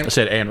yeah, I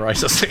said Anne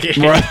Rice. I was like,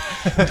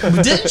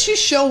 Right. didn't she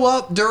show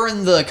up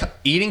during the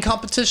eating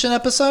competition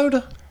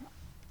episode?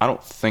 I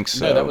don't think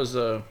so. No,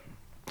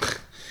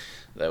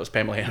 that was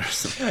Pamela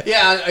Anderson.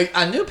 Yeah,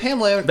 I knew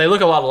Pamela. They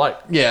look a lot alike.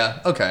 Yeah,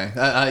 okay,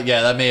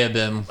 yeah, that may have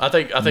been. I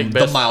think The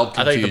best, mild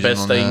I think the confusion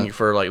best on thing that.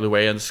 for like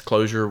Luann's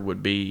closure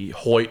would be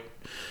Hoyt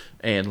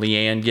and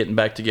Leanne getting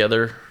back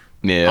together.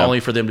 Yeah. Only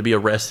for them to be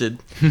arrested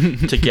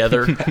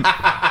together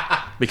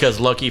because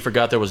Lucky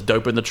forgot there was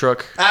dope in the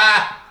truck.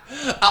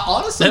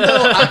 Honestly,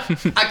 though,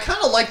 I kind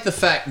of like the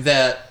fact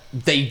that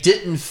they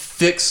didn't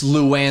fix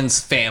Luann's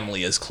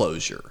family as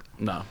closure.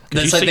 No,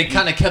 It's like they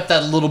kind of kept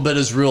that a little bit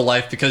as real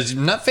life because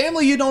not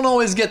family, you don't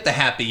always get the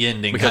happy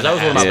ending. because kinda that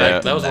was one of my Yeah.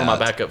 that was one of my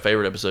that. backup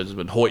favorite episodes is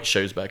when Hoyt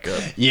shows back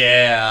up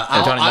Yeah,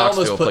 and Johnny I almost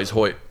Knoxville put, plays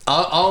Hoyt.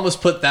 I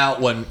almost put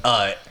that one.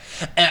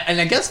 And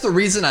I guess the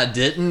reason I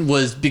didn't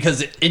was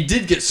because it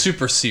did get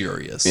super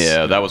serious.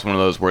 Yeah, that was one of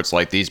those where it's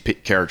like these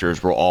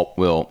characters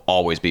will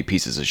always be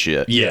pieces of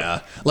shit.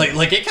 Yeah,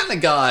 like it kind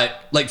of got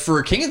like for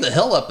a King of the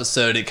Hill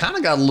episode, it kind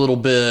of got a little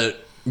bit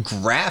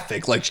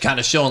graphic, like kind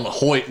of showing the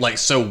Hoyt like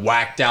so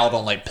whacked out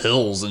on like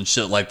pills and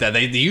shit like that.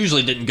 They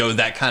usually didn't go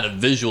that kind of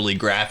visually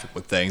graphic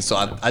with things,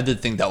 so I did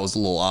think that was a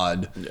little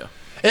odd. Yeah.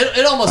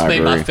 It almost I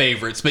made my agree.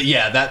 favorites, but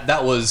yeah,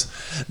 that was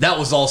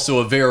also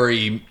a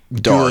very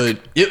Dark. good.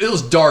 It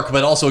was dark,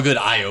 but also a good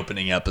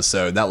eye-opening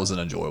episode. That was an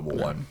enjoyable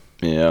one.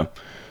 Yeah. A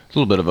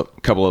little bit of a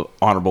couple of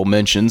honorable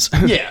mentions.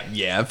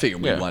 Yeah, I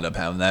figured we'd wind up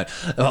having that.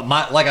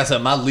 Like I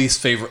said, my least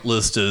favorite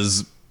list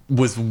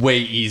was way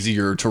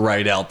easier to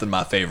write out than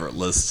my favorite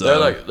list.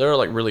 So. There are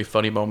like really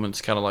funny moments,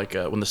 kind of like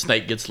when the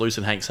snake gets loose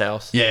in Hank's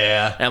house.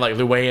 Yeah. And like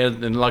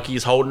Luann and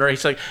Lucky's holding her.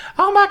 He's like,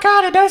 "Oh my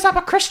God, it knows I'm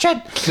a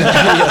Christian."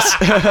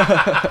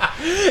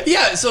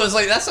 Yeah, so it's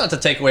like that's not to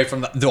take away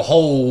from the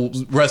whole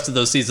rest of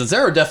those seasons.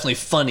 There are definitely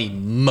funny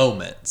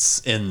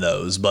moments in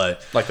those,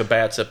 but Like the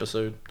Bats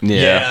episode.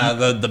 yeah,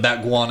 the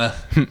Batguana.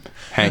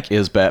 Hank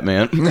is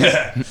Batman.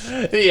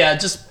 Yeah,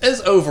 just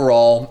as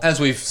overall, as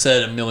we've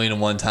said a million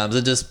and one times,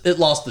 it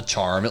lost the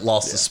charm, it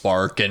lost the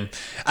spark, and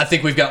I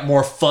think we've got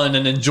more fun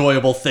and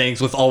enjoyable things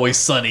with Always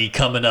Sunny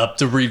coming up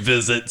to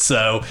revisit.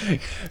 So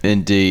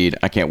Indeed.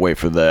 I can't wait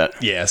for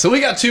that. yeah, so we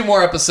got 2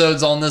 more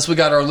episodes on this. We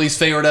got our least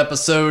favorite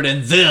episode,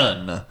 and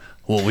then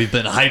what we've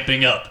been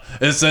hyping up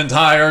this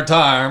entire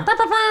time.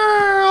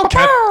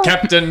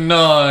 Captain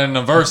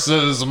Nunn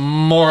versus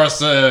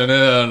Morrison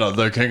in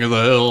the King of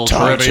the Hill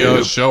Time trivia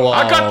to- show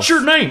off. I got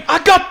your name.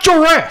 I got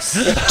your ass.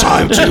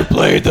 Time to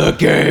play the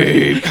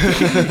game.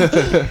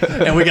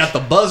 And we got the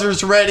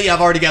buzzers ready.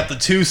 I've already got the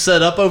 2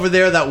 set up over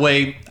there. That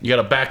way, You got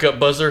a backup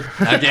buzzer.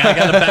 I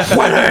got a back.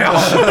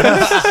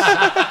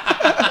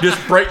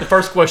 Just break the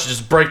first question.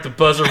 Just break the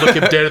buzzer. Look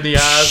him dead in the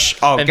eyes.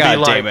 Oh, and God be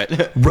like, damn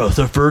it.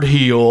 Rutherford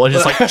Hill, and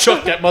just like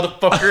chuck that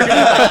motherfucker.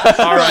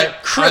 All right,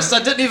 Chris,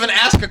 I didn't even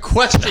ask a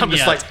question I'm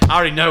just yet. like, I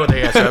already know what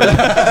the answer is.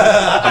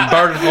 I'm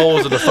burning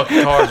holes in the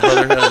fucking cards,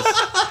 brother. That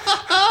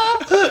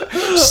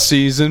is-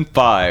 Season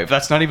 5.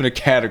 That's not even a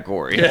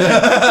category.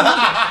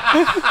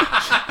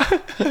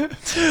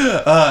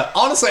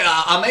 Honestly,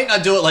 I may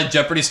not do it like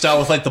Jeopardy style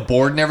with like the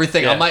board and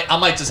everything. Yeah. I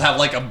might just have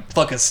like a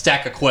fucking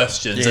stack of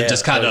questions Yeah, and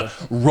just kind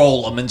of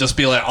roll them and just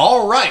be like,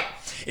 all right,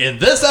 in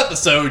this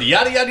episode,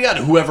 yada yada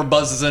yada. Whoever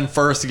buzzes in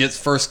first gets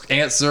first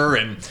answer,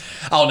 and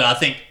I don't know. I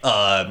think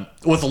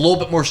with a little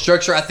bit more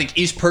structure, I think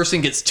each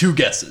person gets 2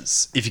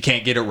 guesses if you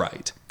can't get it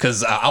right,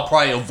 because I'll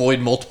probably avoid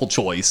multiple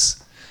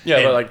choice. yeah,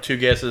 And- but like 2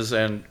 guesses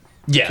and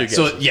Yeah, 2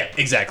 so guesses. yeah,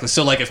 exactly.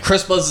 So like if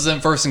Chris buzzes in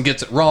first and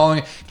gets it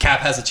wrong, Cap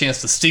has a chance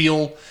to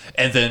steal,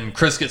 and then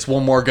Chris gets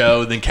one more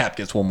go, then Cap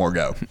gets one more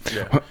go.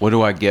 What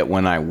do I get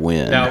when I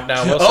win? Now,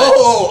 we'll say,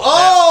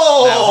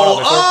 Oh, now, hold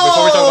on,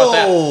 before we talk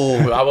about oh!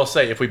 that, I will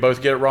say if we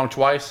both get it wrong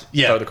twice,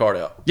 Yeah. throw the card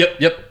out.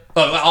 Yep.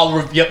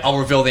 I'll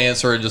reveal the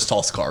answer and just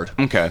toss the card.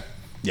 Okay.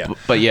 Yeah.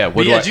 But yeah, what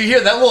But do yeah, I... did you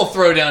hear that little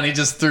throwdown he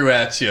just threw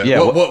at you? Yeah,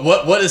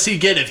 What does he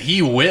get if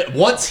he win?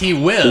 Once he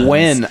wins,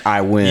 When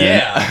I win.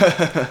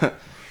 Yeah.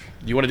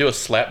 You want to do a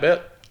slap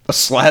bet? A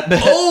slap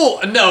bet?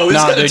 Oh no, it's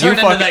Nah, gonna dude, turn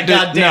you into that fucking-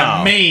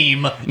 goddamn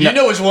meme. You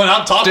know which one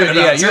I'm talking Dude,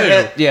 about too.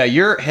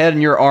 your head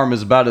and your arm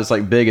is about as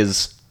like big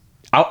as.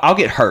 I'll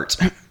get hurt.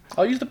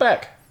 I'll use the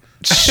back.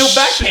 He'll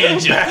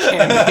backhand you.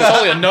 It's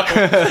only a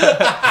knuckle.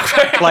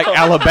 Like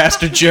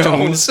Alabaster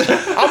Jones.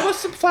 I'll put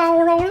some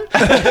flour on it.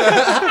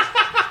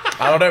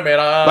 I don't know, man.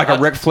 Like a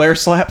Ric Flair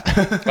slap.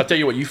 I'll tell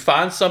you what. You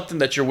find something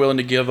that you're willing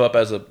to give up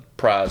as a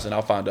prize, and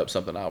I'll find up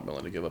something I'm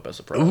willing to give up as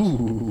a prize.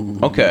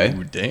 Okay.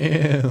 Ooh,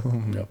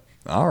 damn. Yep.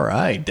 All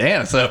right,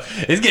 damn. So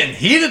it's getting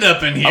heated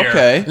up in here.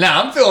 Okay.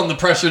 Now I'm feeling the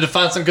pressure to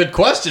find some good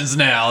questions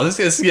now. This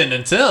is getting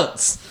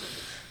intense.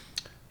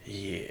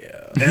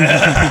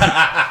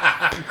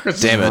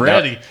 Chris Damn is it.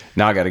 ready.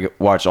 Now I got to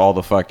watch all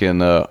the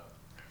fucking. I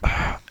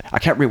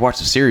can't rewatch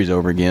the series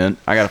over again.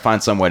 I got to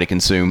find some way to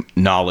consume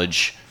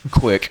knowledge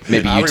quick.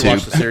 Maybe I'll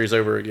rewatch the YouTube. series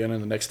over again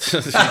in the next.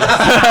 Chris is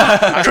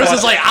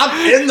like,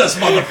 I'm in this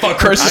motherfucker.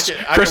 Chris I is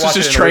can Chris is watch it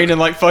just in a training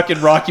like fucking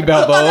Rocky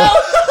Balboa.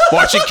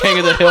 Watching King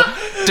of the Hill.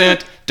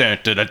 Dun,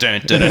 dun, dun,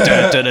 dun, dun, dun,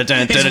 dun,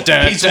 dun, dun,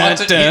 dun,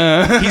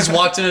 dun, He's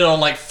watching it on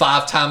like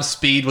 5 times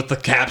speed with the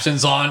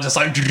captions on, just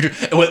like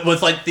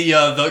with like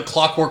the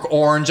Clockwork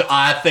Orange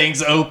eye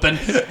things open.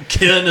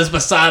 Ken is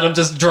beside him,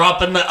 just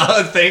dropping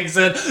the things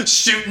in,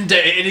 shooting,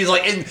 and he's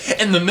like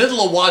in the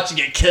middle of watching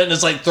it. Ken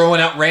is like throwing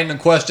out random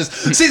questions.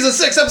 Season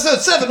 6, episode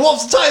 7.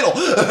 What's the title?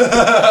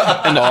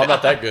 No, I'm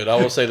not that good. I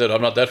will say that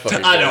I'm not that fucking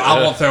good. I know.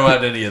 I won't throw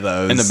out any of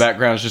those. In the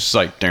background is just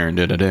like dun,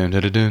 dun, dun, dun,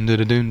 dun, dun,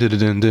 dun, dun, dun,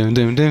 dun, dun,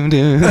 dun, dun,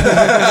 dun.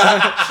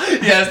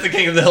 Yeah, it's the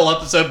King of the Hill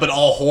episode, but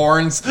all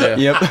horns. Yeah.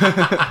 Yep.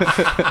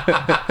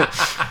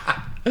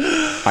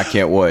 I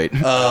can't wait.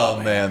 Oh,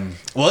 man.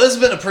 Well, this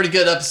has been a pretty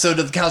good episode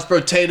of the Couch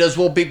Potatoes.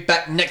 We'll be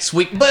back next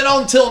week. But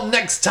until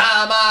next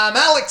time, I'm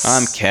Alex.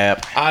 I'm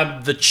Cap.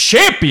 I'm the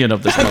champion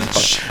of this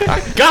motherfucker. I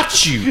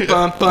got you.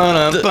 Bum,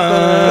 ba, dum,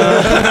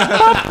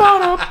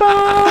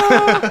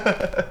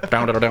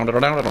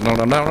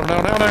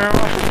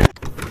 bum.